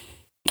gonna.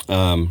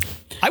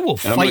 I will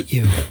fight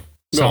you.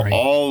 Sorry. Go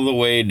all the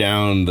way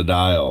down the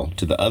dial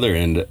to the other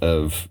end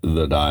of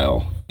the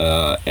dial,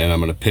 and I'm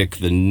gonna pick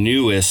the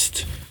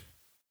newest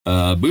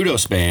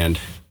Budos Band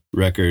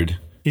record.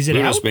 Is it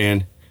Budos out?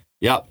 Band.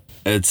 Yep.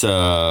 It's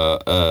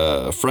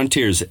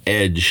Frontier's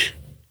Edge.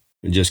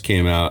 It just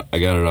came out. I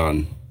got it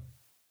on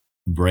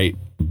bright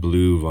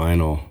blue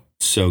vinyl.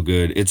 So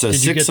good. It's a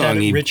Did you get that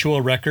 6-song at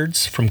Ritual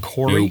Records from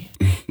Corey?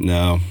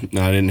 Nope.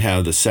 No, I didn't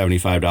have the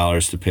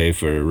 $75 to pay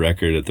for a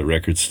record at the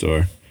record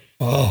store.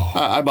 Oh.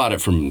 I bought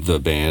it from the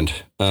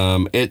band.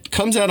 It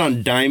comes out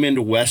on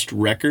Diamond West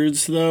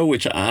Records, though,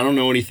 which I don't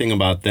know anything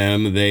about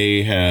them.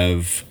 They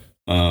have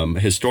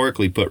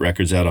historically put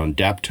records out on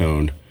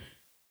Daptone.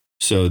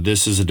 So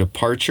this is a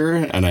departure,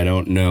 and I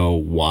don't know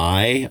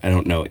why. I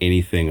don't know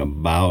anything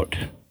about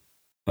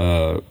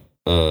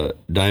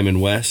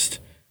Diamond West.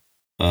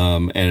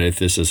 And if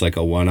this is like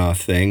a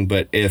one-off thing,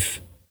 but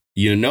if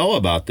you know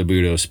about the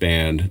Budos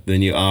Band,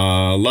 then you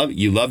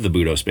love the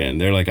Budos Band.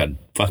 They're like a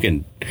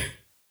fucking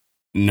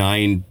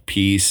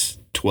 9-piece,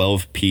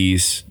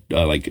 12-piece,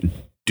 like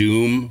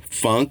doom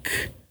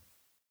funk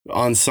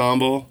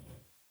ensemble.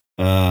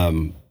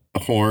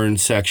 Horn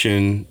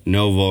section,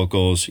 no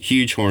vocals,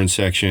 huge horn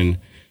section,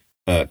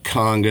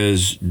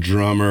 congas,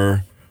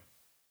 drummer,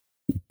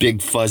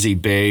 big fuzzy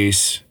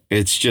bass.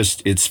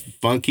 It's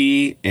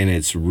funky and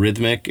it's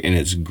rhythmic and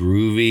it's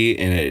groovy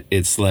and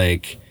it's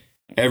like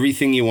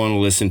everything you want to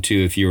listen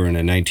to if you were in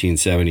a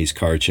 1970s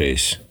car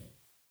chase.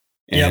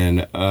 Yep. And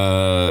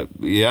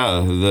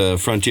the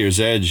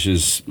Frontier's Edge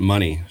is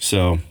money.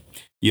 So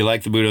you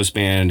like the Budos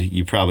Band,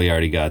 you probably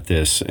already got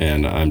this,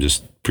 and I'm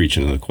just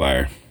preaching to the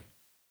choir.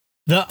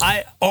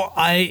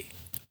 I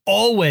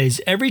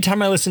always, every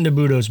time I listen to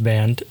Budos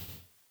Band,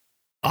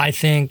 I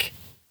think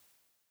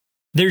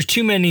there's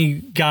too many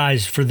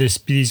guys for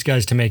these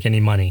guys to make any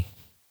money.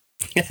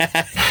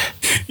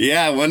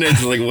 Yeah, I wonder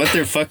like what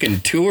their fucking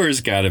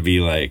tours got to be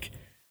like.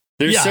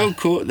 They're so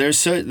cool. They're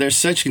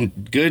such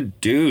good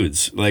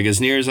dudes. Like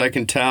as near as I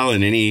can tell,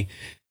 in any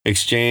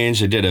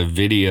exchange, I did a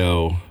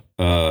video.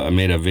 I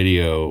made a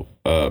video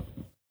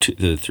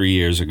 3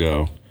 years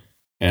ago,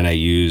 and I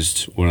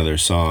used one of their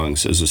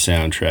songs as a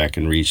soundtrack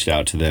and reached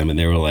out to them, and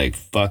they were like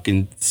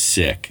fucking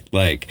sick.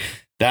 Like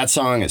that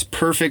song is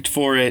perfect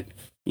for it.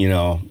 You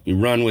know, you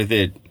run with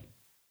it,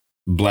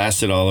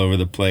 blast it all over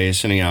the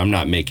place. And I'm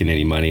not making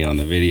any money on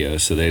the video,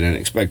 so they didn't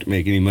expect to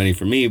make any money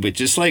from me, but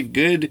just like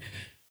good,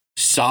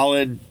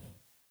 solid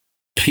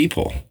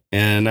people.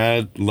 And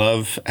I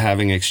love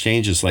having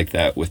exchanges like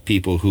that with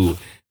people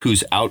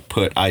whose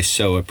output I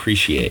so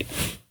appreciate.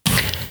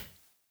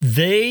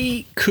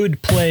 They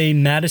could play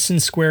Madison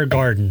Square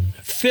Garden,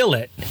 fill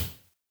it,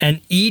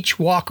 and each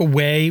walk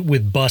away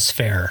with bus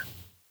fare.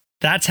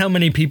 That's how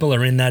many people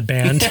are in that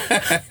band.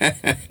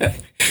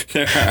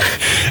 There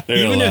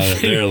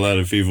are a lot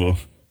of people.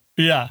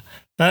 Yeah.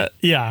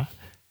 Yeah.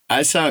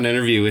 I saw an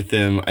interview with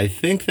them. I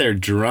think their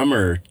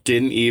drummer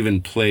didn't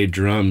even play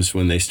drums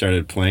when they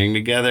started playing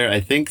together. I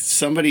think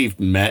somebody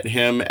met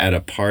him at a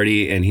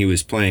party and he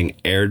was playing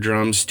air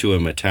drums to a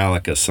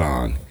Metallica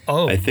song.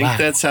 Oh, I think wow.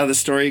 that's how the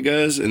story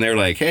goes. And they're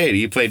like, "Hey, do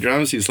you play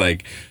drums?" He's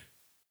like,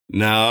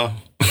 "No."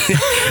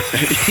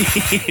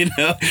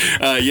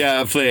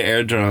 Yeah, I play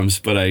air drums,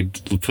 but I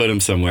put them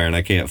somewhere and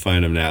I can't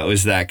find them now. It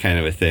was that kind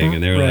of a thing.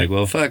 And they were Right. like,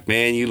 "Well, fuck,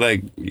 man, you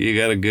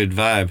got a good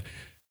vibe."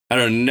 I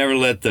don't never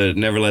let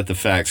the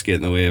facts get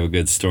in the way of a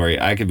good story.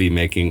 I could be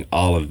making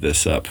all of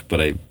this up,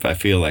 but I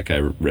feel like I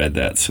read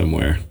that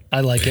somewhere.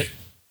 I like it.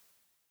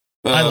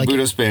 I like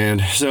Budos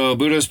Band. So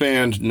Budos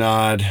Band,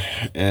 Nod.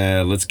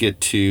 Let's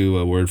get to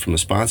a word from the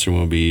sponsor and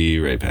we'll be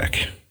right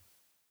back.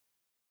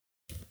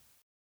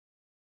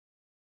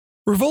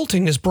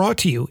 Revolting is brought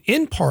to you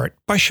in part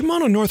by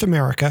Shimano North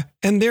America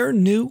and their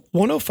new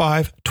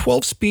 105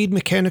 12-speed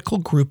mechanical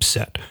group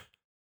set.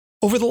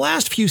 Over the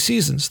last few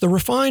seasons, the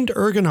refined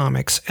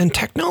ergonomics and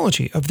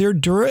technology of their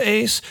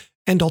Dura-Ace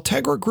and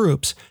Ultegra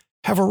groups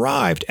have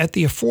arrived at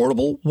the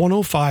affordable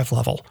 105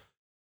 level.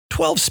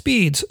 12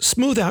 speeds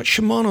smooth out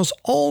Shimano's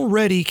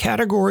already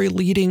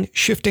category-leading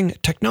shifting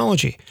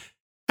technology,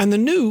 and the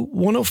new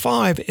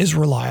 105 is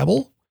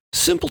reliable,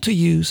 simple to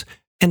use,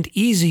 and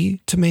easy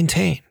to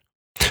maintain.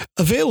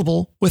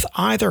 Available with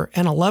either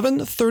an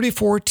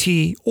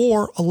 1134T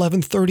or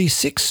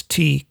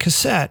 1136T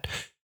cassette,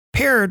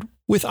 paired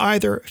with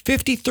either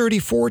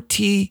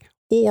 5034T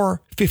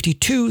or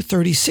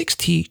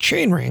 5236T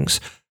chainrings,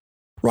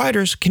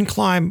 riders can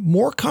climb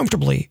more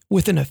comfortably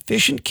with an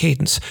efficient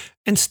cadence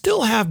and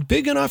still have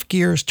big enough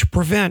gears to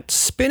prevent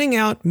spinning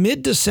out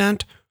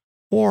mid-descent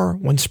or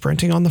when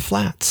sprinting on the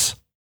flats.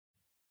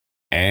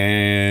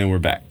 And we're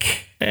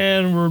back.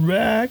 And we're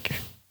back.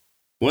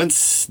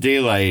 Once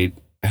daylight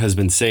has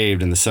been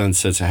saved and the sun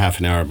sets a half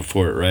an hour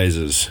before it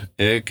rises,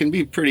 it can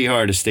be pretty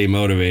hard to stay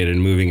motivated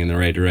and moving in the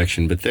right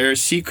direction. But there are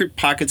secret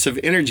pockets of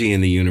energy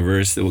in the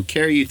universe that will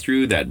carry you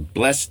through that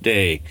blessed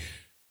day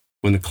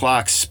when the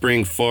clocks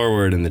spring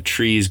forward and the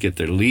trees get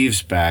their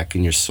leaves back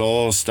and your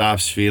soul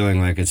stops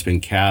feeling like it's been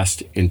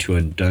cast into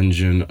a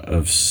dungeon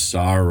of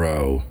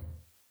sorrow.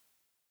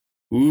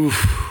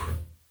 Oof,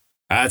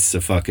 that's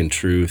the fucking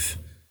truth.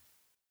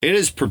 It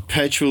is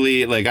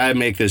perpetually, like, I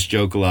make this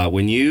joke a lot.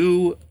 When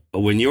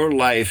your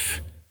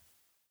life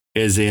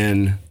is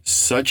in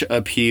such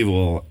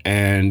upheaval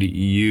and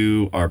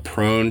you are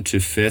prone to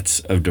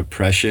fits of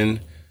depression,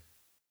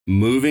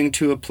 moving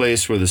to a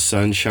place where the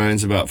sun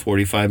shines about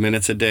 45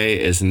 minutes a day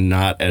is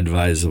not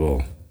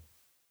advisable.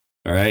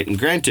 All right. And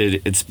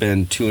granted, it's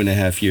been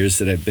 2.5 years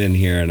that I've been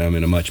here and I'm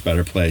in a much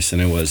better place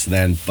than I was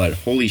then. But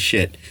holy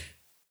shit,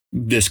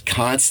 this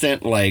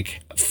constant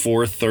like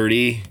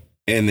 4:30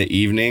 in the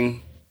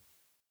evening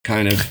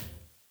kind of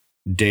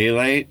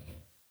daylight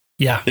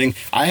thing.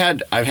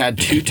 I've had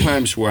 2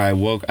 times where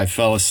I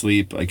fell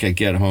asleep, like I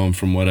get home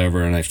from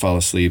whatever and I fall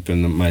asleep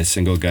in my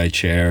single guy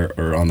chair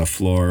or on the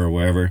floor or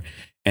wherever.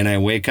 And I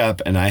wake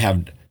up and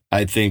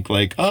I think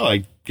like, oh,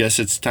 I guess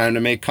it's time to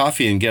make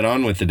coffee and get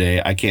on with the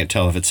day. I can't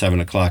tell if it's 7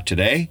 o'clock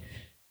today.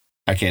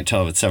 I can't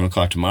tell if it's 7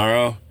 o'clock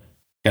tomorrow.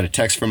 Got a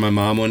text from my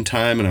mom one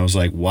time and I was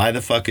like, why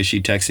the fuck is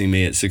she texting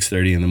me at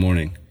 6:30 in the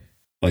morning?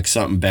 Like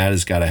something bad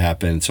has got to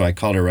happen. So I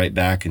called her right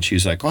back and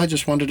she's like, oh, I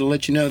just wanted to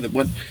let you know that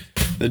what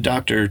the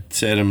doctor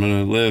said I'm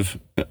going to live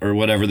or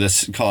whatever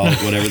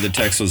whatever the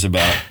text was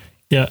about.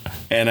 Yeah.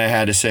 And I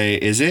had to say,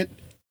 is it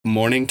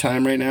morning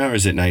time right now or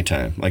is it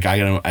nighttime? Like, I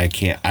don't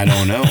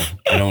know.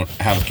 I don't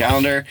have a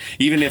calendar.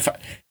 Even if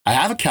I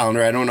have a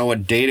calendar, I don't know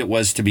what date it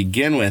was to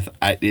begin with.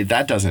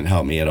 That doesn't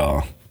help me at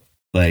all.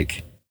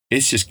 Like,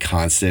 it's just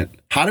constant.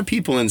 How do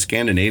people in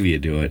Scandinavia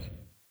do it?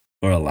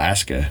 Or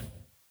Alaska?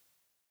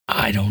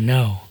 I don't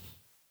know.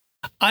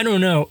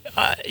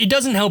 It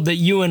doesn't help that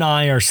you and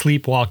I are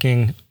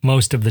sleepwalking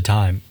most of the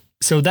time.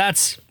 So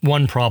that's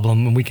one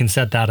problem, and we can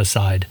set that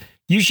aside.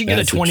 You should get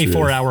a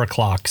 24-hour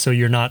clock so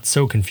you're not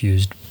so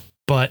confused,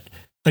 but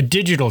a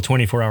digital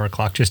 24-hour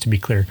clock, just to be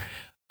clear.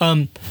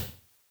 The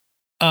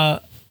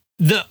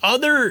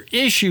other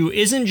issue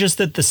isn't just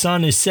that the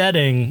sun is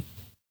setting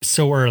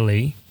so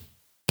early.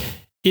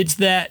 It's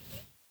that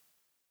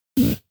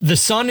the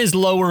sun is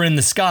lower in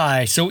the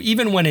sky, so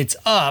even when it's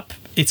up,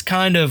 it's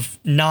kind of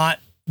not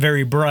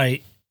very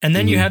bright. And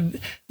then you have,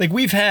 like,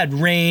 we've had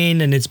rain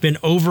and it's been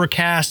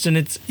overcast, and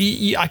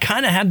I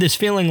kind of have this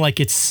feeling like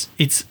it's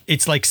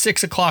like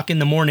 6 o'clock in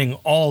the morning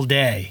all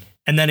day,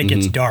 and then it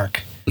gets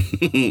dark.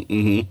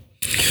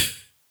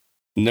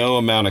 No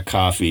amount of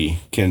coffee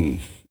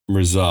can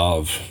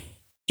resolve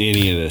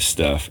any of this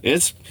stuff.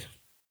 It's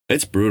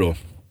brutal.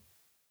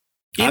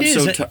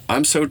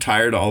 I'm so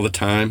tired all the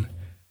time.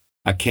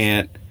 I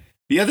can't.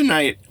 The other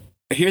night,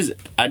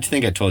 I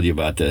think I told you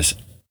about this.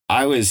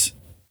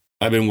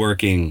 I've been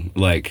working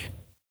like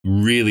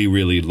really,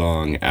 really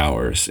long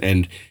hours,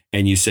 and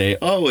you say,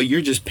 oh, well,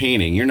 you're just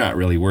painting. You're not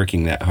really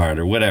working that hard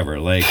or whatever.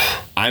 Like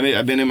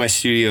I've been in my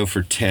studio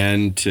for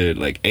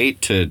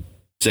 8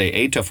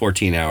 to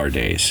 14 hour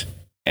days.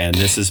 And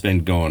this has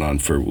been going on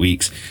for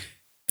weeks.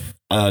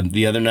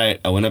 The other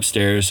night I went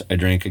upstairs, I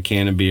drank a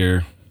can of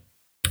beer,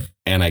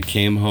 and I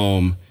came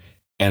home.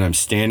 And I'm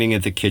standing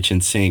at the kitchen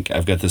sink.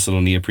 I've got this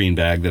little neoprene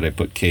bag that I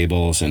put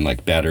cables and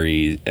like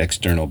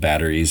external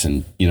batteries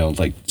and, you know,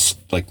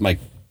 like my,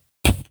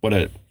 what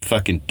a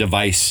fucking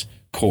device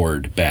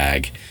cord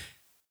bag.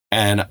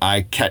 And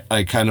I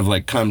kind of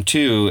like come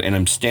to, and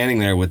I'm standing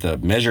there with a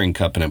measuring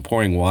cup and I'm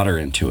pouring water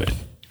into it.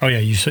 Oh yeah,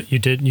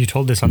 you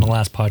told this on the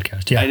last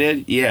podcast. Yeah, I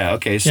did. Yeah.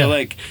 Okay. So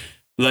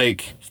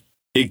like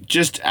it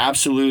just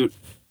absolute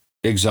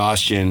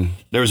exhaustion.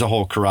 There was a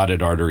whole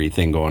carotid artery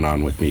thing going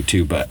on with me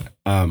too, but,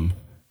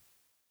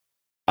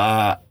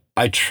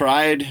 I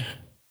tried,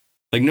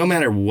 like, no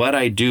matter what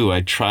I do,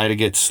 I try to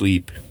get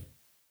sleep.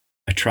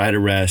 I try to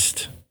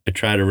rest. I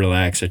try to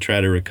relax. I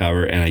try to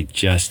recover. And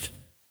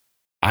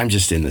I'm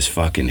just in this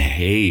fucking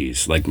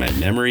haze. Like, my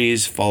memory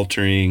is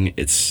faltering.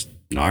 It's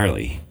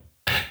gnarly.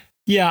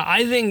 Yeah,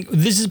 I think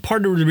this is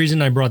part of the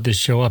reason I brought this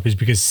show up is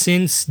because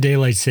since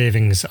daylight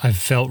savings, I've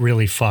felt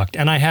really fucked.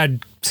 And I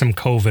had some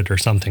COVID or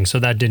something, so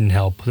that didn't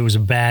help. It was a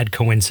bad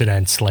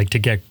coincidence, like, to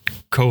get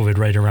COVID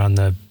right around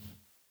the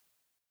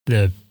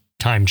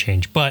time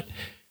change. But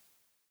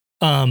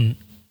I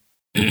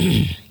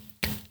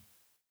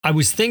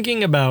was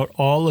thinking about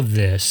all of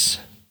this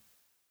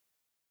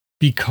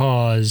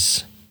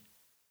because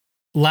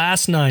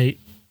last night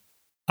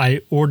I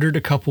ordered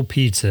a couple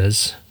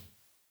pizzas.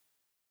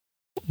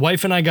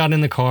 Wife and I got in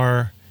the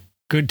car,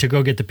 good to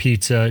go get the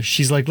pizza.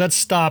 She's like, let's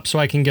stop so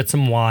I can get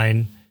some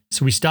wine.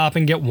 So we stop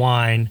and get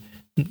wine.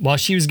 while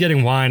she was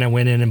getting wine, I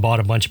went in and bought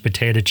a bunch of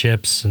potato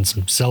chips and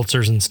some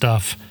seltzers and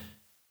stuff.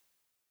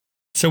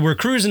 So we're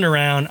cruising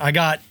around. I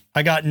got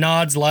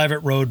Nods Live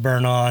at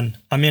Roadburn on.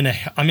 I'm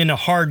in a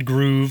hard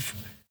groove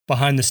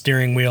behind the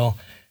steering wheel.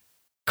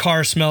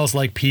 Car smells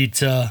like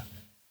pizza.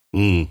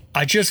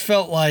 I just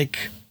felt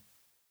like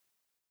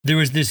there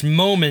was this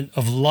moment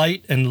of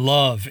light and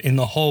love in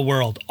the whole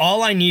world.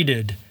 All I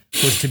needed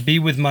was to be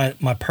with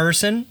my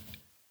person,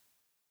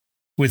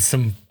 with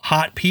some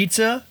hot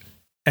pizza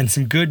and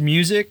some good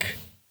music.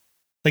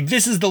 Like,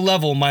 this is the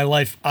level of my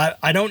life.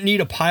 I don't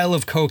need a pile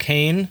of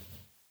cocaine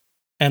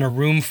and a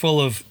room full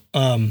of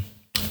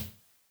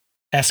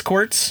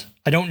escorts.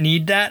 I don't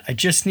need that. I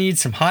just need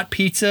some hot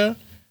pizza,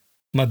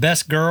 my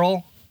best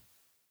girl,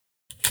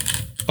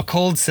 a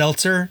cold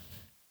seltzer,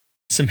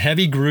 some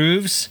heavy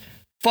grooves.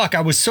 Fuck,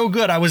 I was so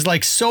good. I was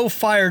like so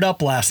fired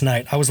up last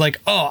night. I was like,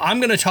 oh, I'm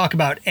going to talk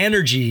about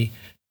energy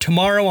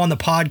tomorrow on the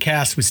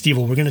podcast with Steve.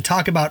 We're going to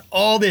talk about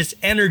all this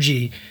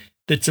energy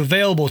that's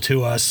available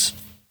to us.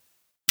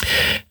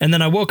 And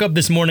then I woke up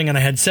this morning and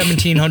I had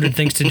 1,700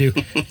 things to do.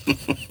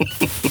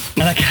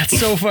 And I got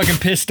so fucking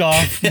pissed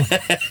off.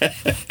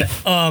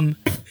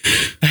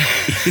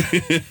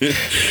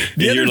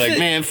 You're like,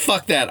 man,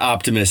 fuck that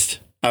optimist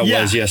I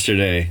was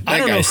yesterday. I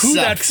don't know who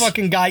that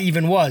fucking guy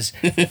even was.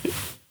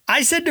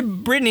 I said to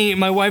Brittany,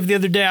 my wife, the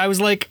other day, I was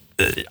like,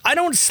 I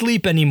don't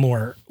sleep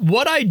anymore.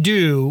 What I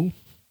do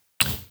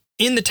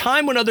in the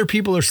time when other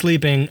people are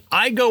sleeping,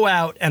 I go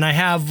out and I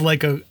have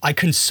I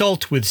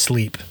consult with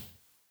sleep.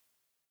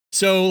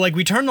 So like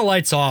we turn the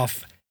lights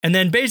off and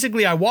then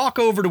basically I walk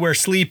over to where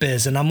sleep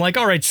is and I'm like,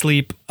 all right,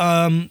 sleep,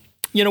 what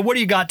do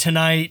you got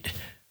tonight?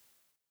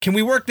 Can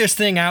we work this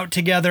thing out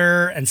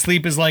together? And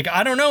sleep is like,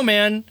 I don't know,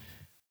 man.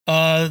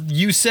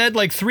 You said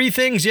like 3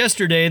 things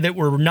yesterday that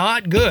were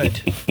not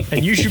good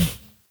and you should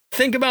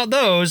think about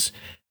those.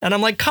 And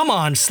I'm like, come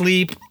on,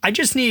 sleep. I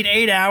just need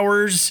 8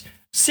 hours,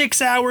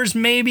 6 hours,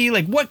 maybe.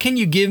 Like, what can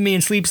you give me?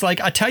 And sleep's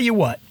like, I tell you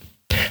what,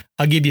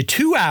 I'll give you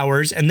 2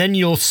 hours and then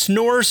you'll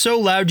snore so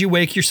loud you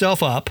wake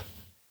yourself up.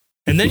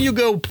 And then you'll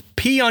go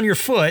pee on your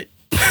foot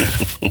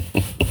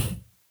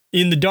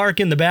in the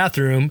dark in the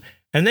bathroom.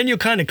 And then you'll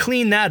kind of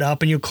clean that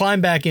up and you'll climb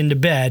back into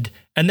bed.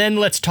 And then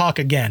let's talk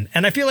again.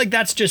 And I feel like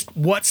that's just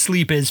what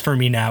sleep is for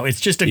me now.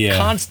 It's just a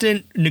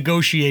constant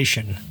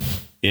negotiation.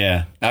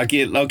 Yeah.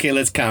 Okay,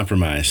 let's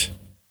compromise.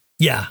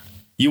 Yeah.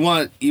 You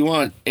want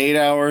 8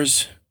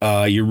 hours?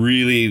 You're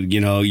really,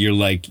 you're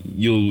like,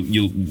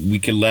 we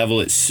can level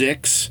at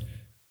 6.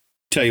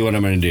 Tell you what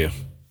I'm going to do.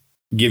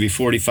 Give you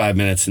 45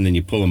 minutes and then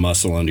you pull a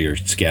muscle under your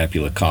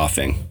scapula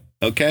coughing.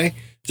 Okay?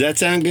 Does that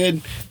sound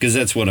good? Because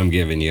that's what I'm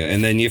giving you.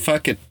 And then you're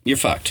fucked.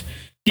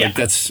 Yeah. Like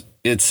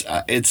it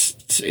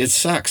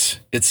sucks.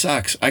 It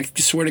sucks. I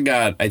swear to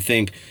God, I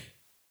think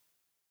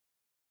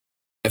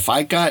if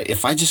I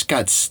just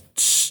got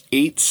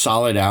 8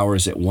 solid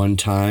hours at one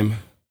time,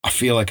 I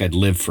feel like I'd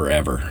live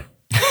forever.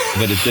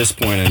 But at this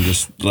point,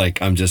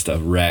 I'm just a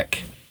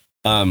wreck.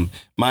 I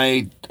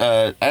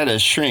had a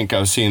shrink. I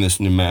was seeing this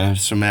new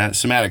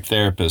somatic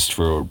therapist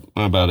for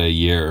about a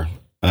year,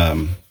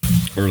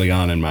 early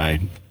on in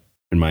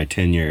my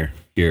tenure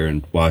here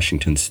in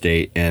Washington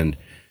State. And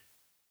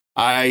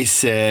I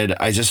said,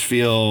 I just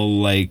feel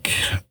like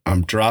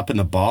I'm dropping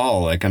the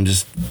ball. Like I'm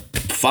just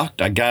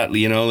fucked. I got,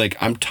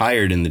 I'm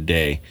tired in the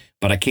day,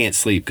 but I can't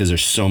sleep because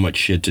there's so much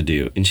shit to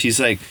do. And she's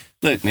like,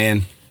 look,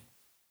 man,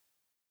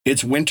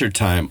 it's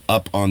wintertime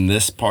up on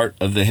this part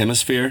of the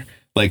hemisphere.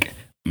 Like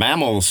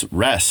mammals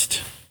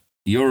rest.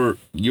 You're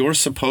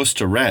supposed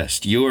to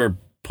rest. You're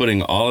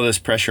putting all of this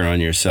pressure on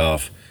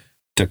yourself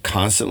to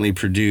constantly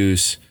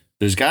produce.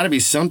 There's got to be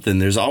something.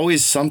 There's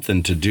always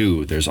something to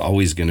do. There's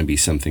always going to be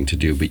something to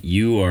do. But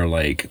you are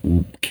like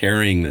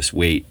carrying this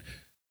weight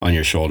on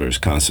your shoulders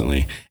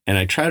constantly. And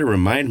I try to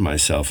remind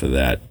myself of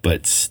that.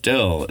 But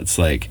still, it's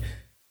like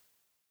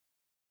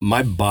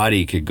my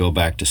body could go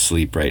back to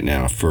sleep right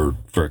now for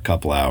a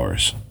couple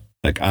hours.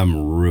 Like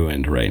I'm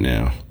ruined right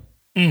now.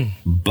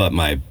 But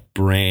my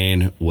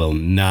brain will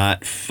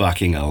not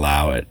fucking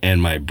allow it.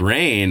 And my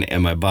brain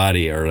and my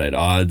body are at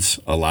odds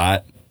a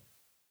lot.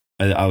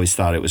 I always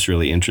thought it was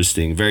really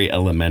interesting, very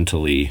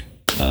elementally,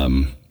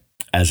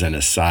 as an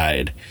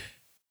aside.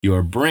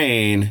 Your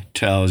brain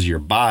tells your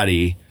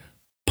body,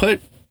 put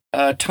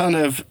a ton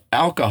of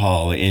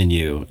alcohol in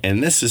you,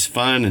 and this is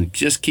fun, and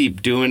just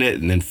keep doing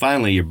it. And then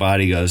finally your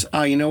body goes,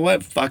 oh, you know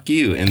what? Fuck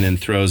you. And then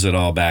throws it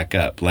all back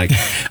up. Like,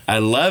 I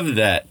love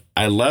that.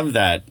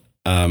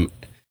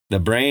 The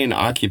brain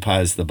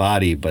occupies the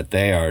body, but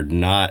they are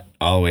not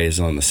always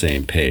on the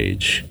same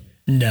page.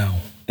 No.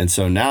 And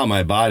so now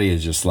my body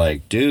is just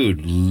like,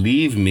 dude,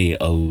 leave me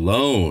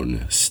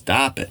alone.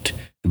 Stop it.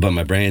 But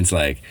my brain's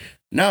like,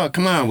 no,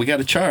 come on, we got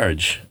to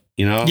charge.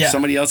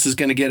 Somebody else is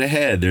going to get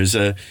ahead. There's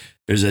a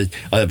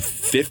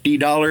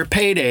 $50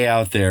 payday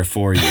out there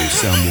for you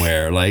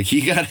somewhere. Like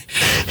you got,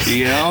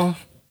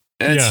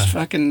 it's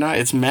fucking not,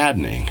 it's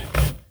maddening.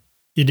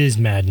 It is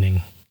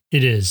maddening.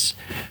 It is.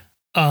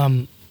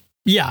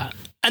 Yeah.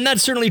 And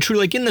that's certainly true.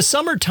 Like in the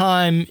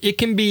summertime, it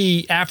can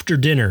be after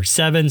dinner,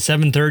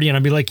 7:30. And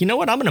I'd be like, you know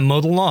what? I'm going to mow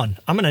the lawn.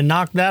 I'm going to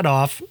knock that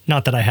off.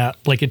 Not that I have,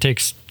 like it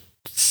takes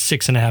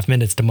 6.5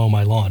 minutes to mow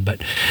my lawn,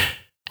 but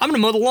I'm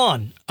going to mow the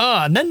lawn.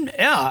 And then,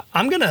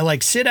 I'm going to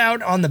like sit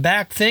out on the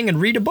back thing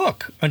and read a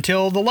book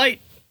until the light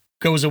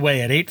goes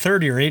away at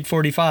 8:30 or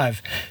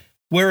 8:45.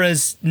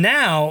 Whereas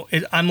now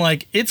I'm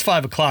like, it's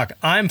 5 o'clock.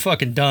 I'm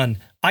fucking done.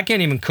 I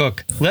can't even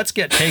cook. Let's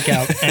get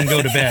takeout and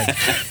go to bed.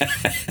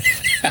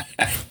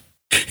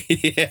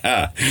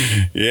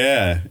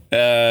 Yeah.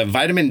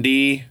 Vitamin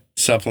D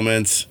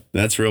supplements.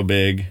 That's real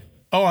big.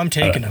 Oh, I'm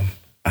taking them.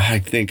 I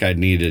think I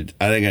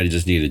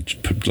just needed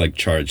to like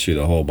charge through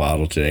the whole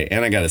bottle today.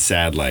 And I got a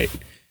satellite,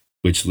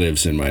 which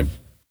lives in my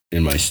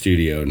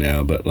studio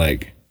now. But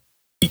like,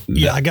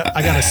 yeah, I got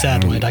a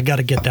satellite. I got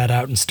to get that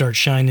out and start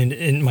shining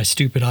in my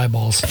stupid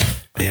eyeballs.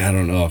 Yeah, I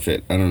don't know if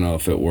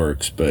it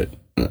works, but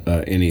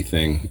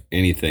anything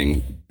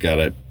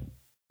gotta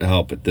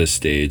help at this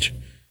stage.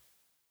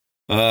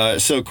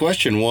 So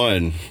question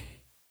 1,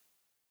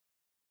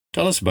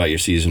 tell us about your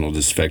seasonal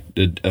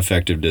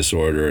affective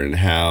disorder and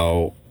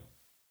how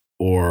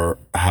you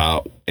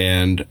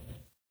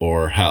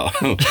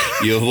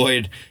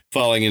avoid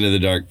falling into the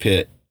dark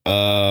pit.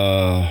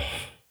 I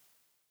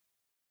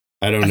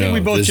don't know. I think we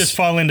both just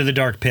fall into the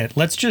dark pit.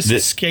 Let's just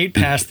skate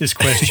past this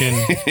question.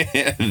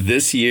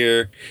 This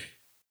year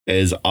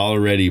is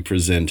already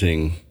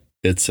presenting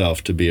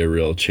itself to be a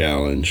real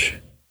challenge.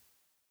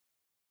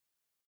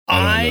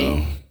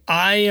 I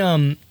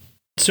don't know.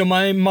 So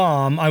my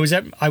mom, I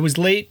was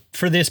late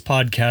for this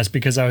podcast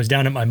because I was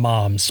down at my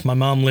mom's. My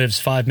mom lives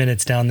 5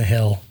 minutes down the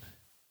hill.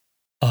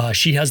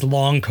 She has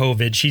long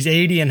COVID. She's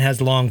 80 and has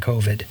long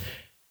COVID.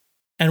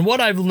 And what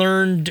I've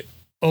learned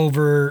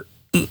over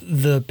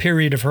the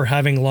period of her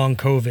having long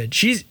COVID,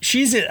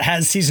 she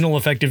has seasonal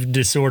affective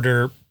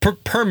disorder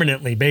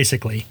permanently,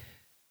 basically.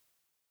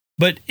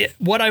 But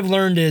what I've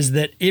learned is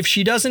that if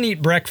she doesn't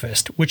eat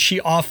breakfast, which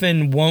she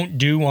often won't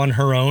do on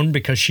her own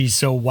because she's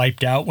so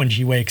wiped out when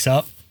she wakes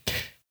up.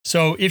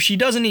 So if she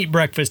doesn't eat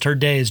breakfast, her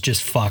day is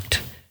just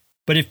fucked.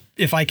 But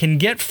if I can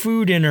get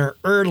food in her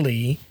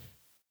early,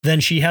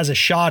 then she has a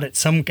shot at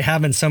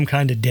having some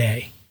kind of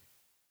day.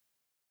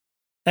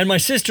 And my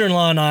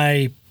sister-in-law and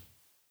I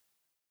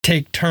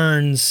take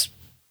turns.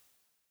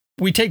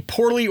 We take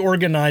poorly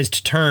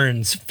organized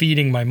turns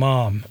feeding my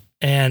mom.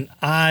 And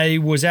I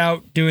was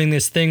out doing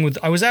this thing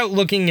I was out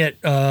looking at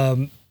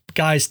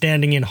guys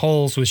standing in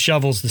holes with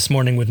shovels this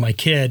morning with my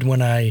kid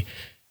when I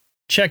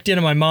checked in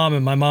on my mom,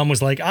 and my mom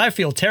was like, I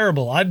feel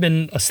terrible. I've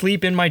been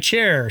asleep in my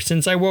chair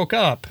since I woke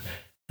up.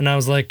 And I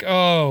was like,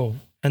 oh.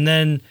 And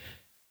then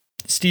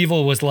Steve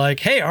was like,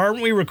 hey,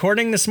 aren't we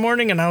recording this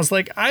morning? And I was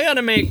like, I got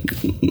to make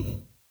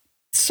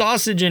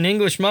sausage and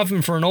English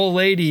muffin for an old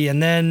lady.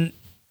 And then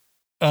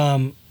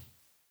I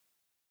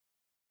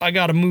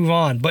got to move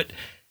on. But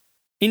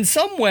in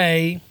some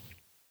way,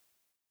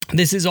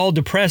 this is all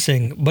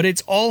depressing, but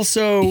it's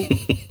also,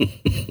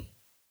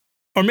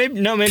 or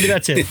maybe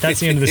that's it. That's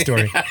the end of the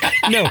story.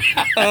 No.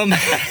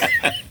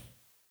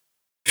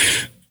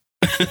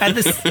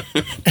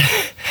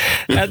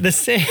 At the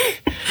same,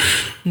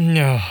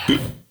 no.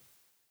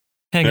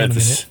 Hang on a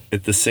minute.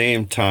 At the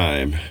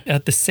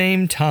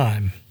same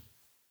time,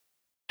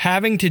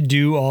 having to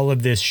do all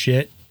of this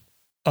shit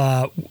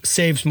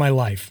saves my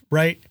life,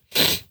 right?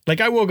 Like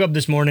I woke up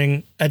this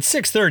morning at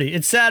 6:30.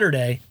 It's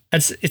Saturday.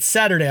 It's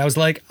Saturday. I was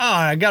like,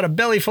 I got a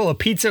belly full of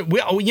pizza.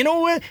 You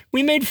know what?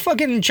 We made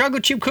fucking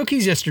chocolate chip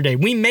cookies yesterday.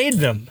 We made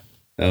them.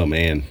 Oh,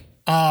 man.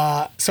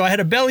 So I had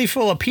a belly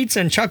full of pizza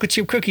and chocolate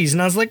chip cookies.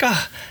 And I was like,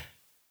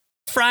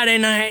 Friday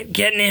night,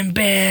 getting in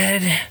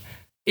bed.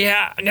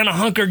 Yeah, I'm going to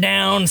hunker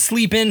down,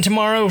 sleep in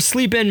tomorrow.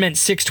 Sleep in meant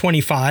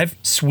 6:25.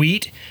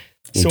 Sweet.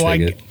 So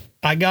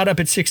I got up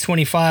at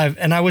 6:25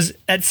 and I was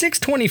at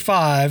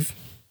 6:25.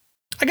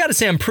 I got to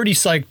say, I'm pretty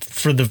psyched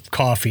for the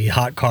coffee,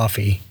 hot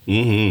coffee.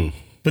 Mm-hmm.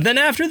 But then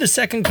after the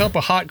second cup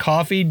of hot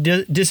coffee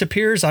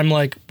disappears, I'm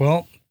like,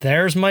 well,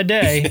 there's my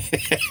day.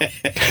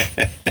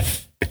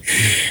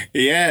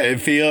 Yeah,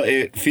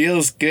 it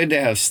feels good to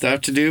have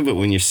stuff to do, but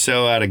when you're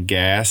so out of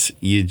gas,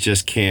 you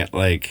just can't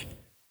like.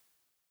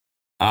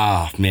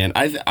 Man,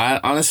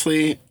 I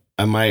honestly,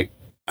 I might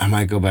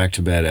go back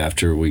to bed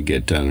after we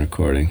get done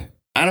recording.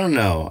 I don't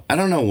know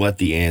what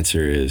the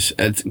answer is.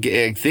 I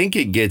think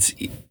it gets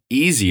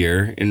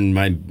easier in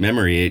my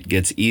memory. It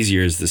gets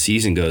easier as the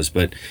season goes,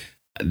 but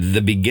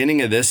the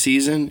beginning of this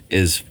season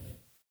is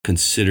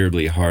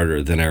considerably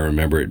harder than I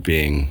remember it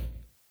being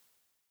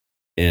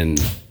in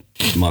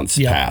months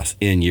past,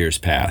 in years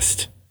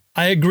past.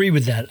 I agree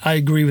with that.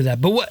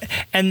 But what?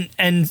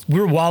 And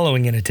we're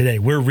wallowing in it today.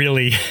 We're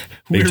really.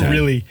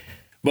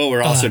 Well,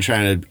 we're also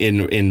trying to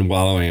in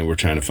wallowing. We're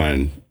trying to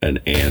find an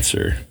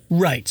answer.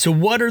 Right. So,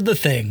 what are the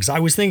things? I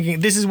was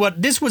thinking.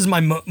 This was my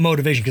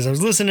motivation because I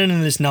was listening to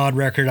this Nod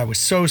record. I was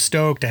so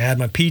stoked. I had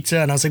my pizza,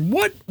 and I was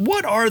like,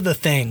 "What are the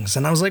things?"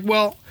 And I was like,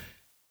 "Well,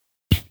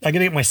 I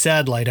gotta get my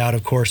satellite out,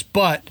 of course,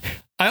 but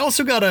I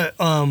also gotta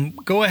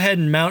go ahead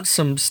and mount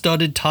some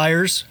studded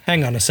tires.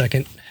 Hang on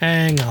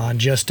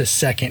just a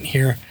second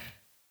here.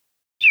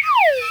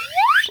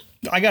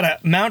 I gotta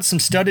mount some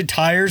studded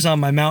tires on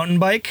my mountain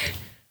bike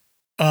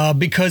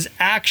because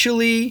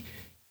actually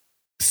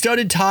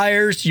studded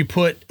tires, you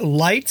put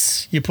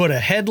lights, you put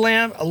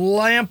a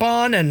lamp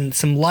on and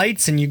some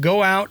lights, and you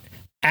go out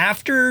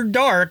after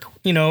dark,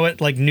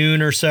 at like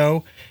noon or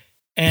so.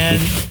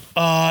 And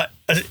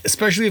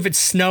especially if it's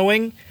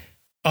snowing,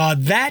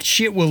 that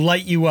shit will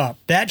light you up.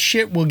 That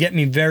shit will get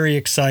me very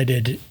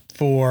excited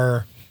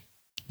for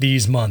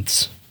these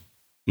months.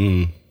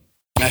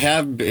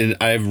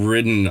 I've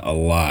ridden a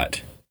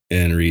lot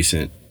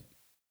in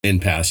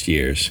past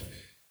years.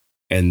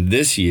 And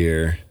this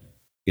year,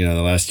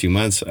 the last 2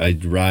 months, I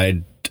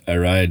ride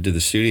to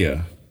the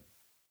studio.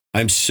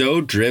 I'm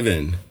so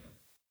driven.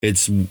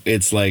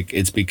 It's like,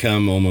 it's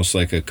become almost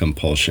like a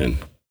compulsion.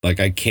 Like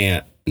I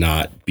can't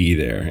not be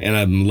there, and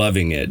I'm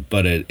loving it,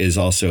 but it is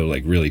also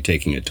like really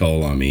taking a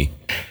toll on me.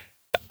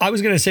 I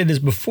was going to say this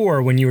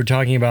before when you were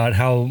talking about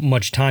how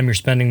much time you're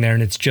spending there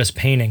and it's just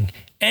painting.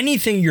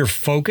 Anything you're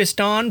focused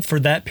on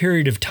for that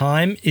period of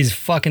time is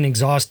fucking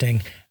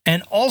exhausting.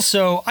 And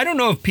also, I don't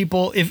know if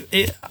people,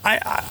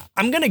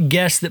 I'm going to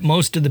guess that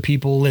most of the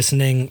people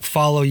listening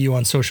follow you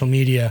on social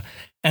media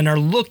and are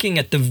looking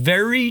at the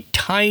very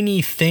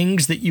tiny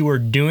things that you are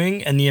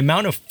doing and the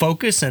amount of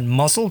focus and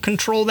muscle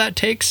control that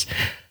takes.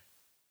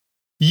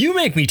 You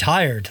make me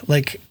tired.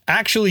 Like,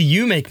 actually,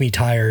 you make me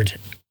tired.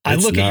 I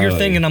look at your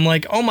thing and I'm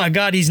like, oh my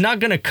God, he's not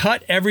going to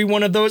cut every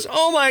one of those.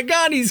 Oh my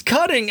God, he's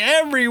cutting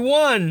every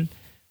one.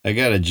 I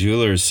got a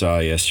jeweler's saw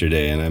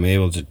yesterday and I'm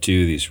able to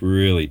do these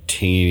really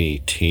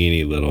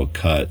teeny little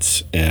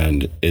cuts,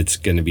 and it's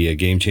going to be a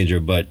game changer.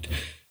 But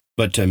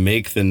to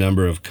make the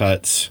number of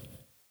cuts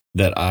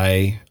that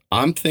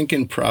I'm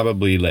thinking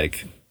probably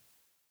like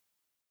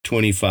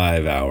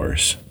 25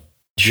 hours.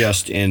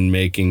 Just in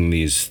making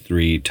these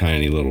 3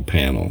 tiny little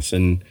panels.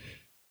 And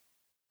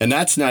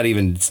that's not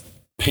even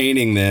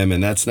painting them,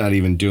 and that's not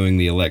even doing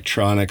the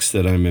electronics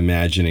that I'm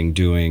imagining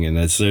doing. And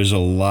there's a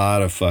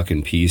lot of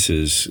fucking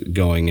pieces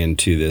going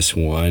into this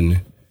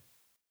one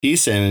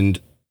piece. And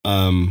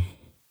I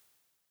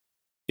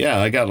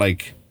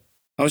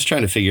was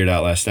trying to figure it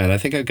out last night. I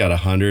think I've got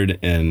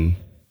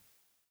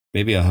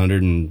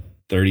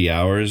 130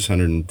 hours,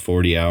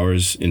 140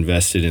 hours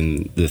invested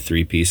in the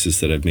 3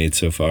 pieces that I've made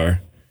so far.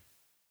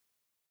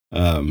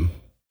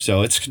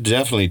 So it's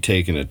definitely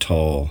taken a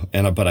toll,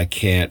 but I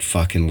can't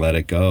fucking let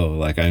it go.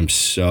 Like I'm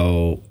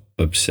so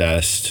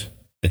obsessed.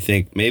 I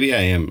think maybe I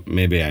am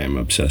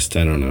obsessed.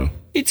 I don't know.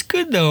 It's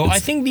good though. I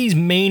think these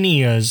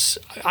manias,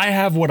 I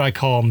have what I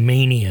call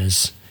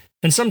manias,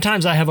 and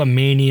sometimes I have a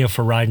mania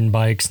for riding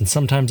bikes, and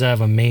sometimes I have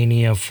a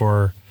mania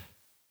for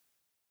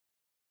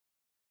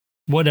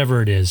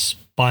whatever it is,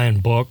 buying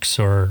books,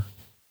 or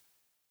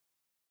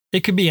it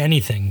could be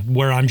anything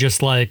where I'm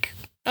just like,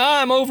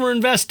 I'm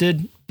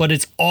overinvested, but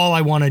it's all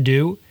I want to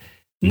do.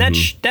 And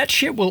that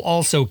shit will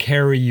also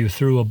carry you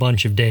through a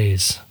bunch of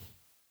days.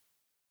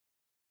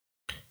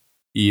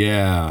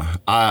 Yeah,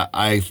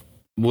 I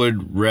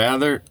would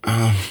rather,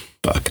 I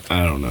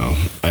don't know.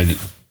 I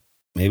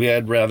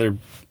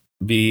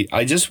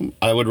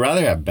would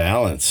rather have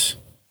balance.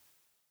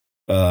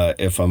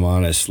 If I'm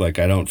honest, like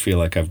I don't feel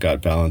like I've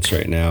got balance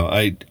right now.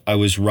 I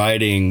was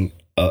riding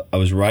a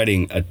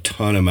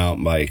ton of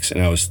mountain bikes,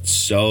 and I was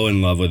so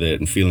in love with it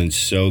and feeling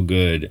so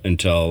good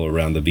until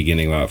around the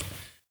beginning of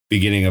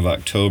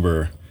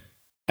October,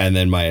 and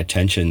then my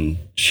attention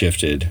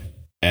shifted,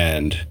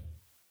 and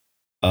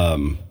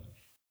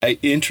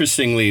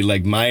interestingly,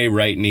 like my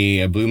right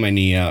knee, I blew my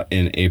knee out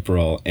in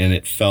April, and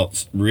it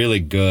felt really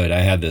good.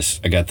 I got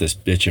this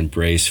bitch and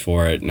brace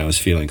for it, and I was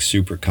feeling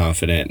super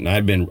confident,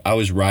 and I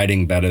was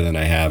riding better than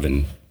I have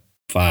in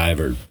 5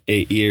 or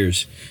 8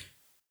 years,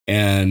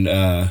 and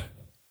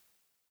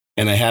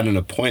I had an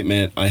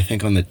appointment, I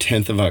think on the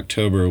 10th of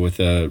October with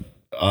a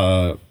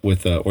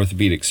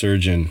orthopedic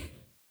surgeon.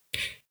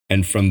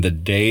 And from the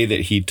day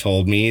that he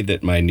told me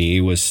that my knee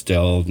was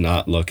still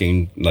not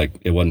looking like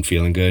it wasn't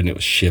feeling good, and it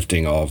was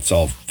shifting it's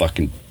all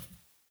fucking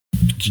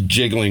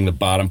jiggling the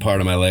bottom part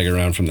of my leg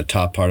around from the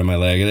top part of my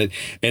leg.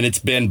 And it's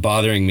been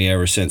bothering me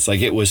ever since.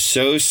 Like it was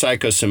so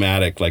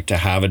psychosomatic, like to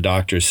have a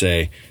doctor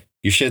say,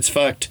 your shit's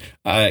fucked.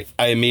 I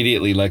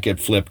immediately like it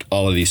flipped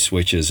all of these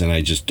switches, and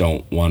I just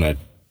don't want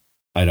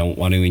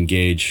to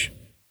engage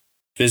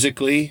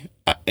physically,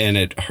 and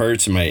it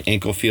hurts, and my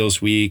ankle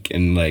feels weak,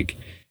 and like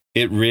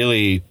it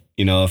really,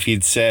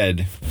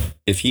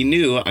 if he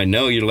knew, I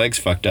know your leg's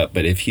fucked up,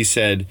 but if he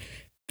said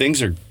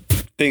things are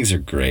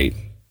great,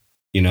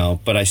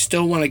 but I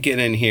still want to get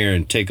in here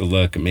and take a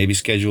look and maybe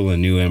schedule a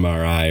new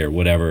MRI or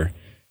whatever,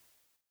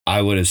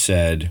 I would have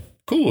said,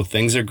 cool,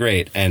 things are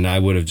great, and I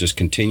would have just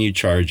continued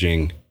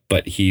charging.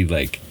 But he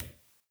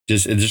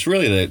just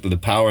really the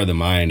power of the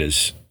mind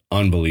is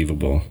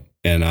unbelievable.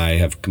 And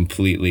I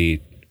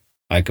completely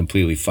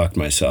fucked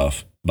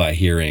myself by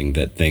hearing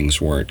that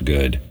things weren't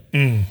good.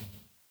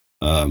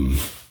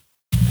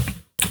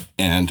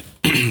 And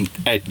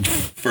it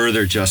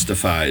further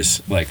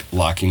justifies like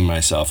locking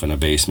myself in a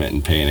basement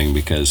and painting,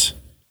 because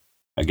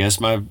I guess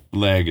my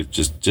leg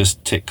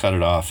just cut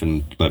it off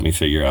and let me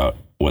figure out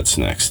what's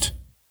next.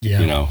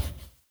 Yeah.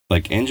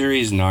 like injury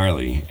is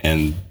gnarly,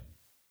 and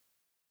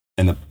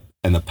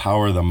the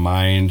power of the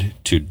mind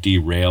to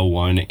derail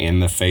one in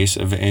the face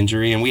of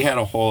injury. And we had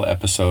a whole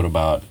episode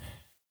about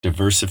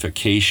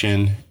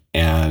diversification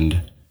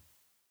and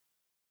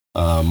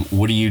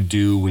what do you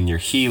do when you're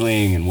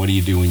healing and what do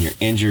you do when you're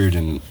injured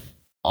and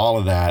all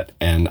of that.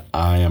 And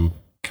I am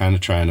kind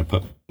of trying to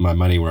put my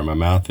money where my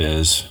mouth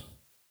is.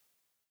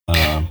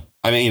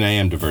 I mean, I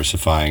am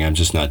diversifying. I'm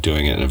just not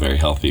doing it in a very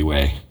healthy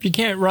way. If you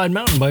can't ride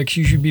mountain bikes,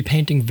 you should be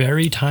painting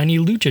very tiny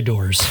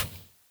luchadors.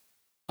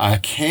 I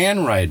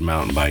can ride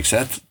mountain bikes.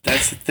 That's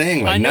the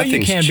thing. Like, I know you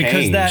nothing's can because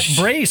changed. that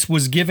brace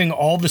was giving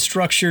all the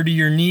structure to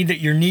your knee that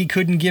your knee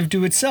couldn't give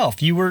to itself.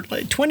 You were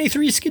like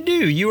 23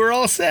 skidoo. You were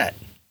all set.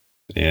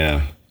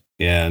 Yeah.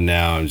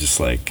 Now I'm just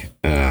like,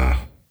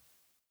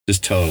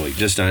 just totally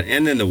just on.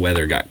 And then the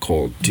weather got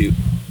cold too,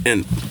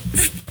 and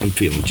I'm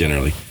feeling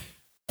generally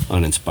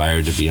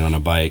uninspired to be on a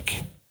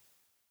bike.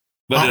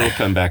 But it'll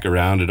come back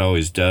around. It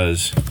always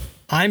does.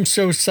 I'm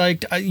so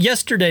psyched.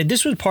 Yesterday,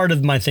 this was part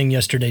of my thing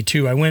yesterday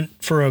too. I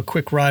went for a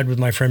quick ride with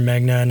my friend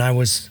Magna, and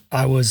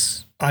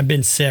I've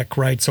been sick,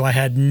 right? So I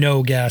had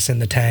no gas in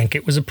the tank.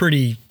 It was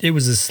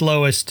the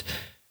slowest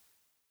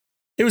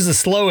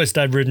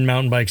I've ridden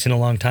mountain bikes in a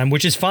long time,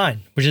 which is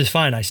fine.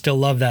 I still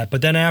love that.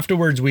 But then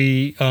afterwards,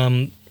 we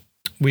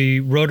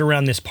rode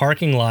around this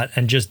parking lot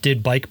and just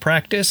did bike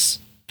practice,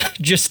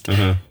 just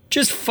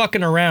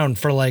fucking around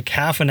for like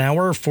half an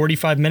hour,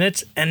 45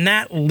 minutes, and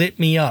that lit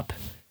me up.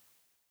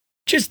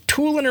 Just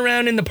tooling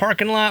around in the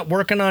parking lot,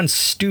 working on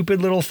stupid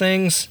little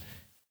things.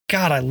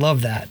 God, I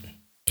love that.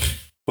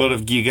 Well,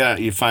 if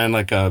you find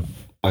like a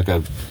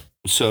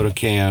soda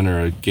can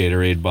or a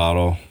Gatorade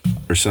bottle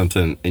or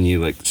something, and you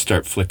like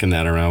start flicking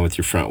that around with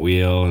your front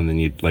wheel, and then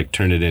you like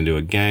turn it into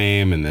a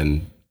game, and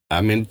then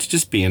I mean,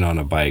 just being on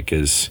a bike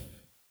is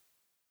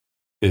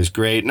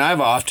great. And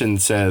I've often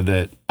said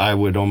that I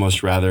would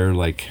almost rather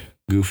like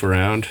goof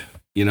around,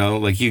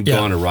 like you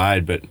go on a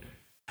ride, but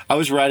I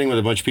was riding with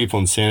a bunch of people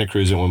in Santa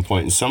Cruz at one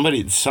point, and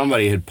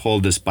somebody had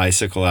pulled this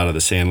bicycle out of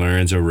the San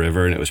Lorenzo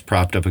River, and it was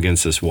propped up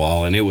against this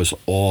wall, and it was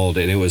old,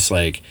 and it was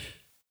like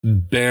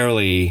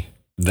barely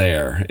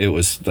there. It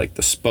was like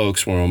the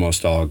spokes were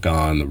almost all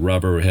gone. The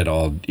rubber had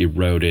all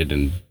eroded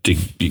and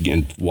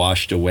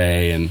washed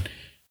away, and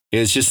it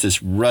was just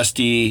this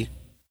rusty,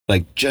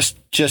 like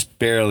just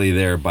barely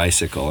there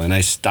bicycle. And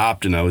I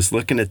stopped and I was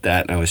looking at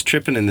that, and I was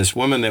tripping, and this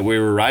woman that we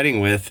were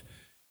riding with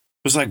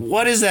was like,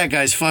 what is that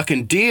guy's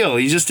fucking deal?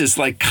 He just is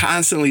like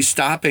constantly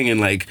stopping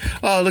and like,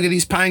 oh, look at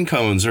these pine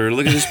cones, or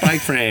look at this bike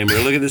frame, or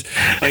look at this.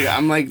 Like,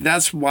 I'm like,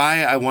 that's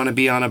why I want to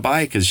be on a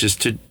bike, is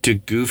just to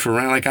goof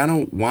around. Like, I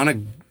don't want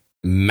to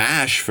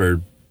mash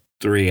for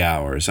 3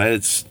 hours.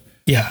 That's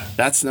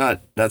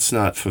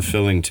not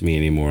fulfilling to me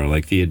anymore.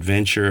 Like the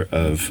adventure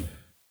of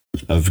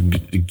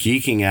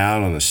geeking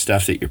out on the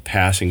stuff that you're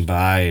passing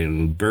by,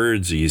 and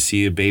birds, or you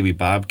see a baby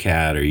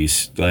bobcat, or you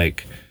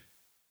like,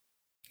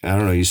 I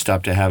don't know, you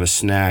stop to have a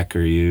snack,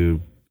 or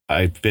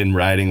I've been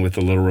riding with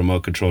a little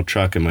remote control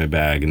truck in my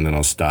bag, and then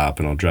I'll stop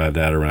and I'll drive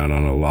that around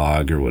on a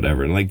log or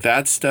whatever. And like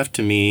that stuff,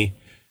 to me,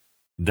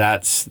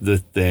 that's the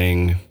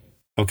thing.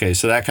 Okay,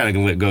 so that kind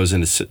of goes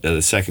into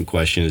the second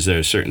question. Is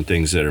there certain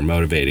things that are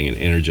motivating and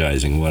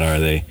energizing? What are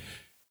they?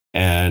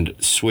 And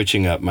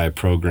switching up my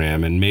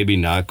program, and maybe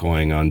not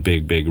going on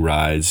big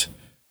rides,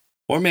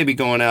 or maybe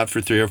going out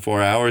for 3 or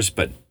 4 hours,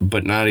 but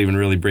not even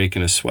really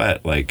breaking a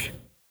sweat. Like,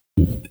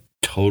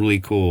 totally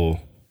cool,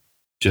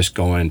 just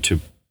going to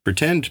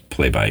pretend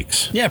play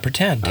bikes. Yeah,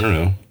 pretend. I don't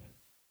know.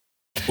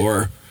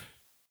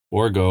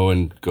 Or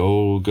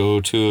go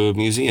to a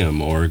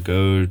museum, or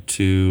go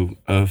to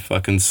a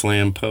fucking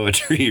slam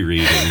poetry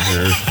reading,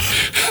 or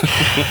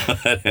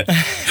I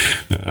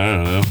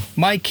don't know.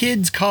 My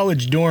kid's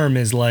college dorm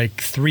is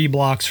like 3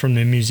 blocks from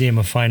the Museum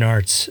of Fine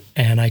Arts,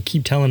 and I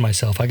keep telling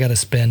myself I got to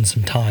spend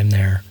some time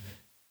there.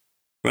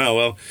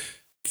 Well,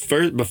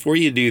 first, before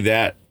you do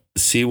that,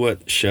 see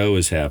what show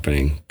is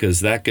happening, because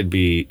that could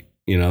be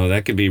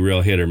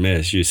real hit or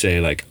miss. You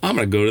say like, I'm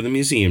going to go to the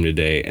museum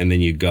today, and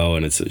then you go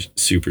and it's a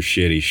super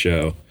shitty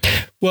show.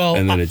 Well,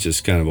 and then it's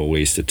just kind of a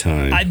waste of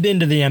time. I've been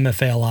to the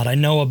MFA a lot. I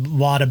know a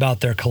lot about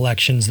their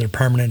collections, their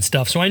permanent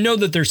stuff. So I know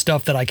that there's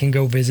stuff that I can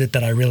go visit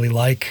that I really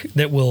like,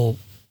 that will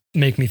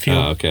make me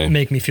feel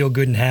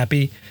good and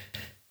happy.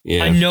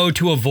 Yeah. I know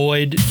to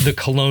avoid the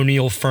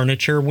colonial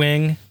furniture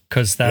wing,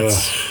 because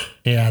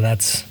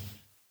that's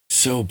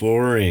so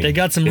boring. They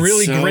got some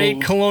really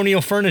great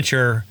colonial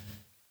furniture.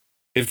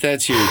 If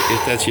that's your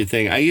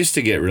thing, I used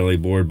to get really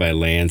bored by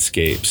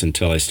landscapes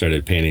until I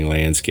started painting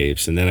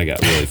landscapes, and then I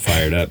got really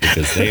fired up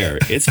because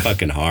it's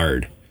fucking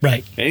hard.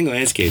 Right. Painting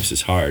landscapes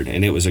is hard,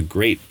 and it was a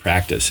great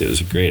practice. It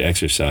was a great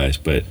exercise,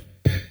 but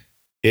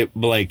it,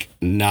 like,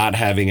 not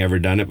having ever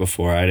done it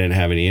before, I didn't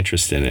have any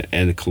interest in it.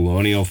 And the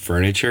colonial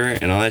furniture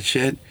and all that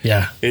shit.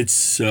 Yeah. It's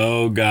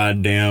so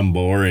goddamn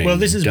boring. Well,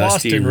 this is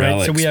Dusty Boston,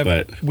 relics,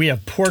 right? So we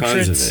have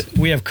portraits.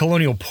 We have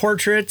colonial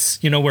portraits,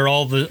 where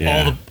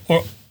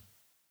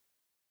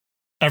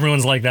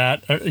everyone's like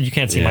that. You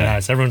can't see my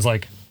eyes. Everyone's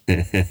like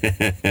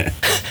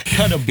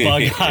kind of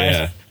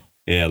bug-eyed.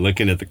 Yeah,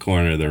 looking at the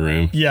corner of the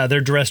room. Yeah,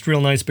 they're dressed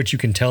real nice, but you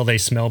can tell they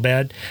smell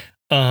bad.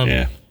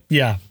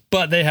 Yeah,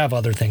 but they have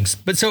other things.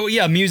 But so,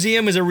 yeah,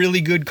 museum is a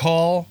really good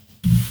call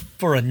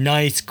for a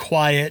nice,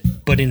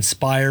 quiet, but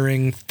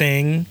inspiring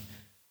thing.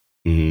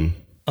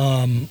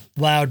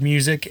 Loud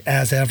music,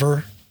 as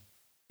ever.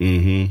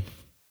 Even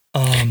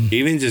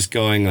just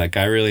going, like,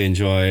 I really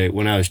enjoy,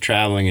 when I was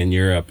traveling in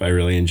Europe, I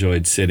really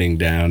enjoyed sitting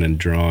down and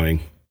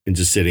drawing and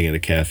just sitting at a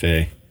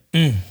cafe.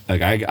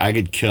 Like, I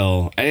could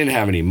kill, I didn't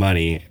have any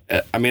money.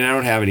 I mean, I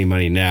don't have any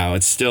money now.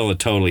 It's still a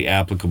totally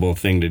applicable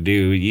thing to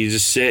do. You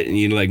just sit and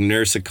you, like,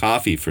 nurse a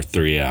coffee for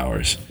 3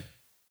 hours.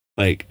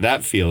 Like,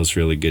 that feels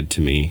really good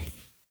to me.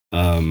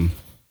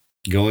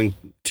 Going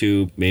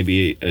to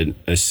maybe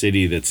a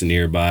city that's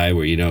nearby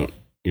where you're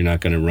not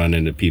going to run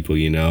into people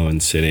you know,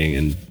 and sitting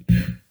and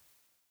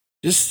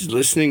just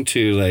listening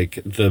to, like,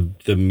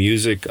 the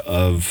music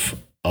of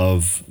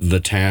the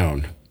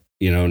town,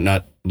 you know,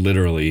 not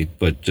literally,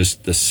 but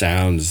just the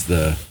sounds,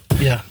 the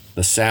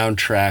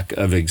soundtrack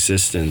of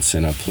existence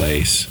in a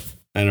place.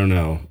 I don't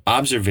know.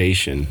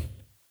 Observation.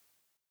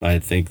 I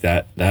think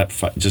that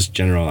just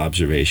general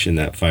observation,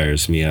 that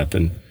fires me up.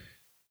 And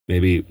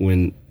maybe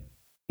when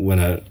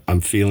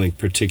I'm feeling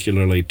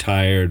particularly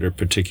tired or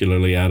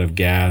particularly out of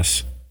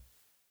gas,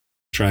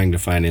 trying to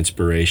find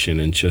inspiration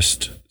in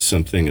just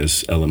something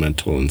as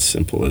elemental and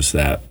simple as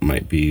that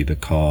might be the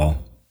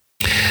call.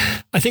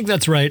 I think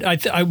that's right.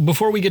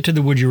 Before we get to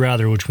the Would You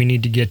Rather, which we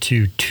need to get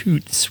to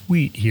toot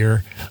sweet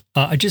here,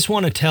 I just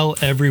want to tell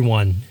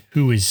everyone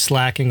who is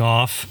slacking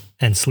off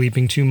and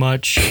sleeping too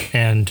much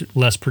and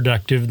less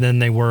productive than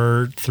they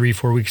were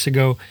 3-4 weeks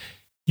ago,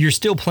 you're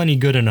still plenty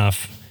good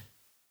enough.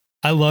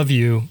 I love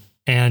you,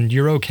 and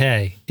you're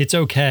okay. It's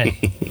okay.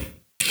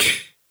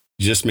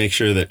 Just make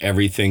sure that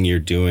everything you're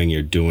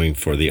doing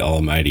for the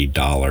almighty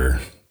dollar.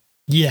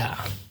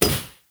 Yeah.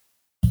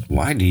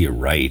 Why do you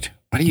write?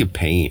 Why do you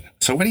paint?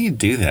 So why do you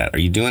do that? Are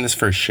you doing this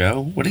for a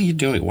show? What are you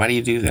doing? Why do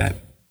you do that?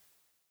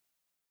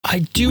 I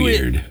do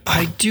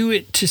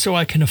it so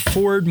I can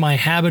afford my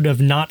habit of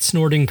not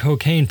snorting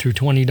cocaine through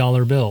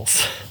 $20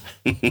 bills.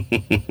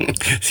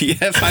 Yeah,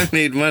 if I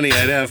made money,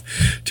 I'd have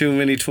too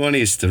many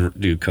 20s to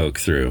do coke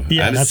through.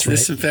 Yeah, that's right.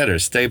 This is better.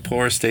 Stay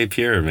poor, stay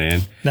pure,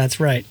 man. That's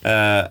right.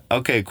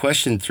 Okay,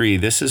 question 3.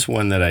 This is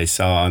one that I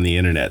saw on the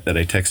internet that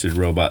I texted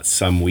Robot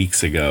some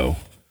weeks ago.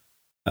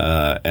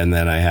 And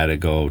then I had to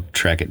go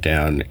track it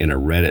down in a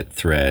Reddit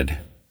thread.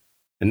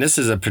 And this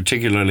is a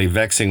particularly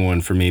vexing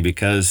one for me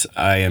because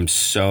I am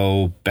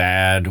so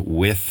bad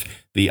with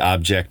the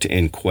object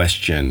in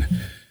question.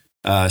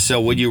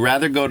 So would you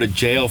rather go to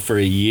jail for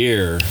a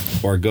year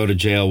or go to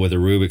jail with a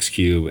Rubik's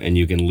Cube and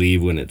you can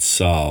leave when it's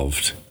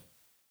solved?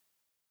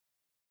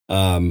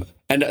 And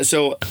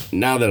so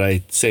now that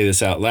I say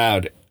this out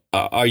loud,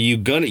 you're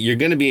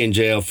gonna be in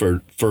jail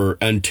for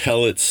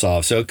until it's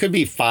solved. So it could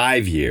be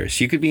 5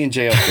 years. You could be in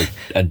jail for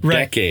a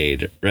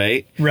decade,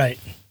 right? Right.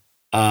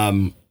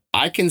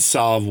 I can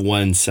solve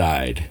one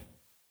side.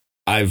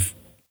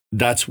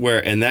 That's where,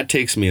 and that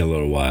takes me a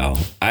little while.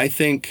 I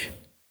think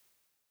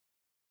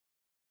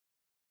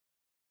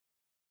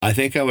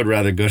I would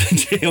rather go to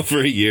jail for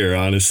a year,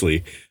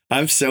 honestly.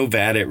 I'm so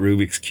bad at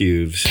Rubik's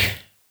Cubes.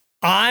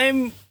 I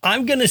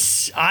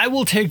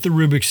will take the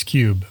Rubik's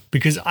Cube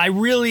because I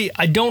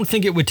don't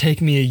think it would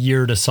take me a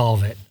year to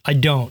solve it. I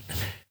don't.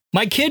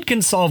 My kid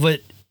can solve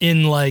it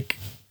in like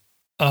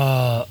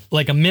a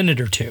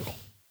minute or two.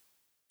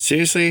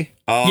 Seriously?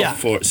 All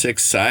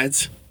 6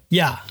 sides?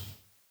 Yeah.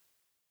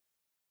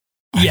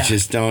 I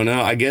just don't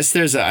know. I guess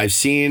I've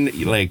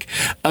seen like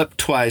up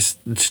twice,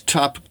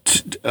 top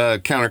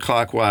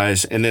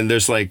counterclockwise, and then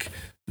there's like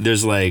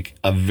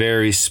a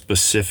very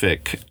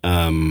specific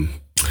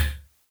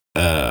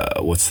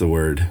what's the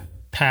word?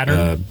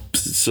 Pattern?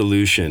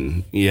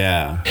 Solution.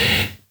 Yeah.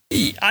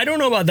 I don't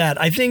know about that.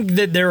 I think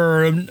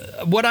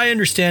that what I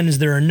understand is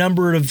there are a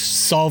number of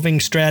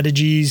solving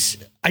strategies.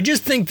 I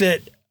just think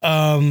that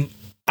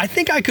I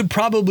think I could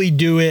probably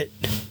do it.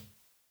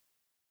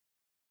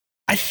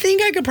 I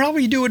think I could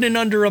probably do it in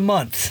under a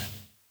month.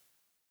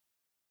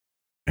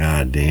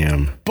 God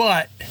damn.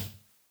 But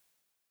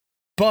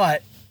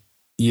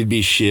you'd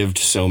be shivved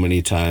so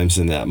many times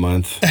in that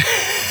month.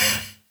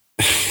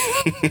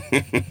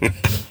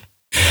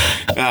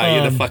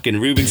 You're the fucking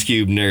Rubik's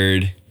Cube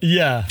nerd.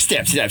 Yeah.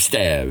 Stab, stab,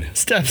 stab.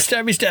 Stab,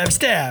 stabby, stab,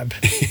 stab.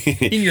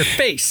 In your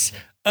face.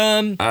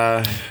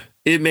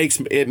 It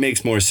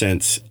makes more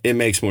sense. It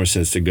makes more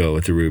sense to go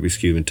with the Rubik's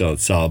Cube until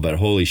it's solved. But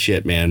holy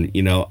shit, man.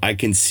 You know, I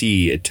can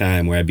see a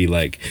time where I'd be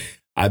like,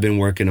 I've been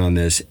working on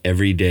this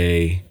every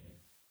day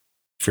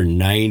for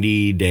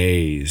 90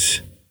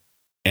 days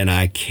and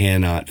I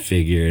cannot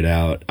figure it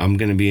out. I'm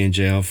going to be in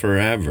jail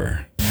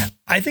forever.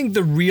 I think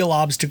the real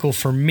obstacle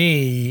for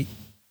me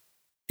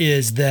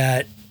is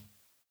that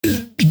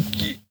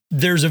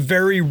there's a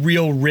very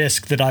real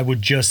risk that I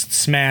would just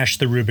smash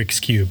the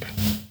Rubik's Cube.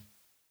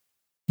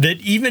 That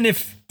even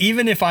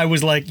if I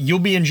was like, you'll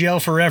be in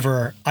jail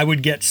forever, I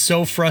would get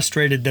so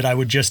frustrated that I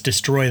would just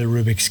destroy the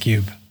Rubik's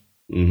Cube.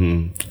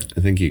 Mm-hmm.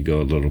 I think you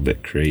go a little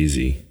bit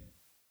crazy.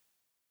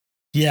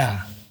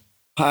 Yeah.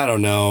 I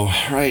don't know.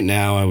 Right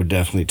now, I would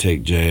definitely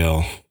take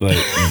jail, but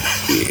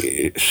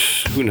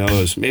who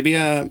knows? Maybe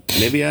I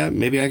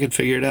could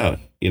figure it out.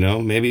 You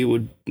know, maybe it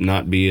would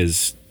not be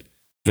as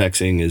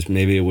vexing as,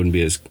 maybe it wouldn't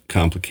be as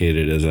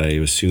complicated as I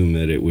assume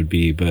that it would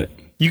be. But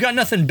you got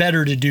nothing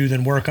better to do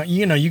than work on.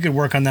 You know, you could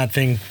work on that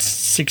thing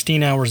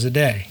 16 hours a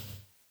day.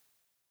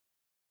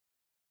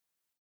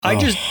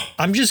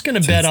 I'm just gonna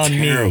bet on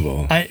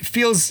terrible. me. It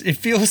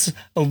feels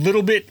a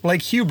little bit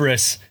like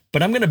hubris,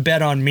 but I'm gonna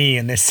bet on me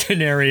in this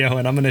scenario,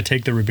 and I'm gonna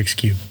take the Rubik's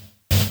Cube.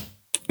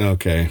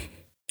 Okay.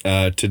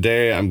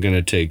 Today I'm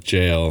gonna take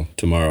jail.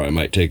 Tomorrow I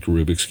might take the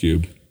Rubik's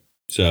Cube.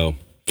 So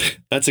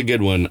that's a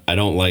good one. I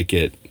don't like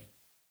it.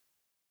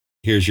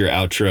 Here's your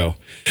outro.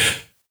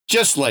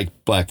 Just like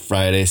Black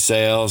Friday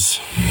sales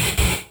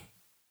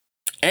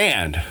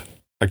and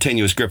our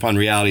tenuous grip on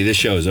reality, this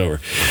show is over.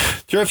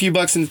 Throw a few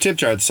bucks in the tip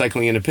jar at the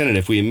Cycling Independent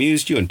if we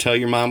amused you, and tell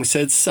your mom we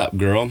said sup,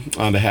 girl.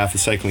 On behalf of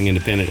Cycling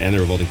Independent and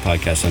the Revolting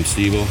Podcast, I'm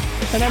Steve-O.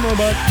 And I'm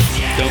Robot.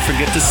 Don't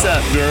forget to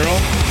sup,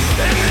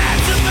 girl.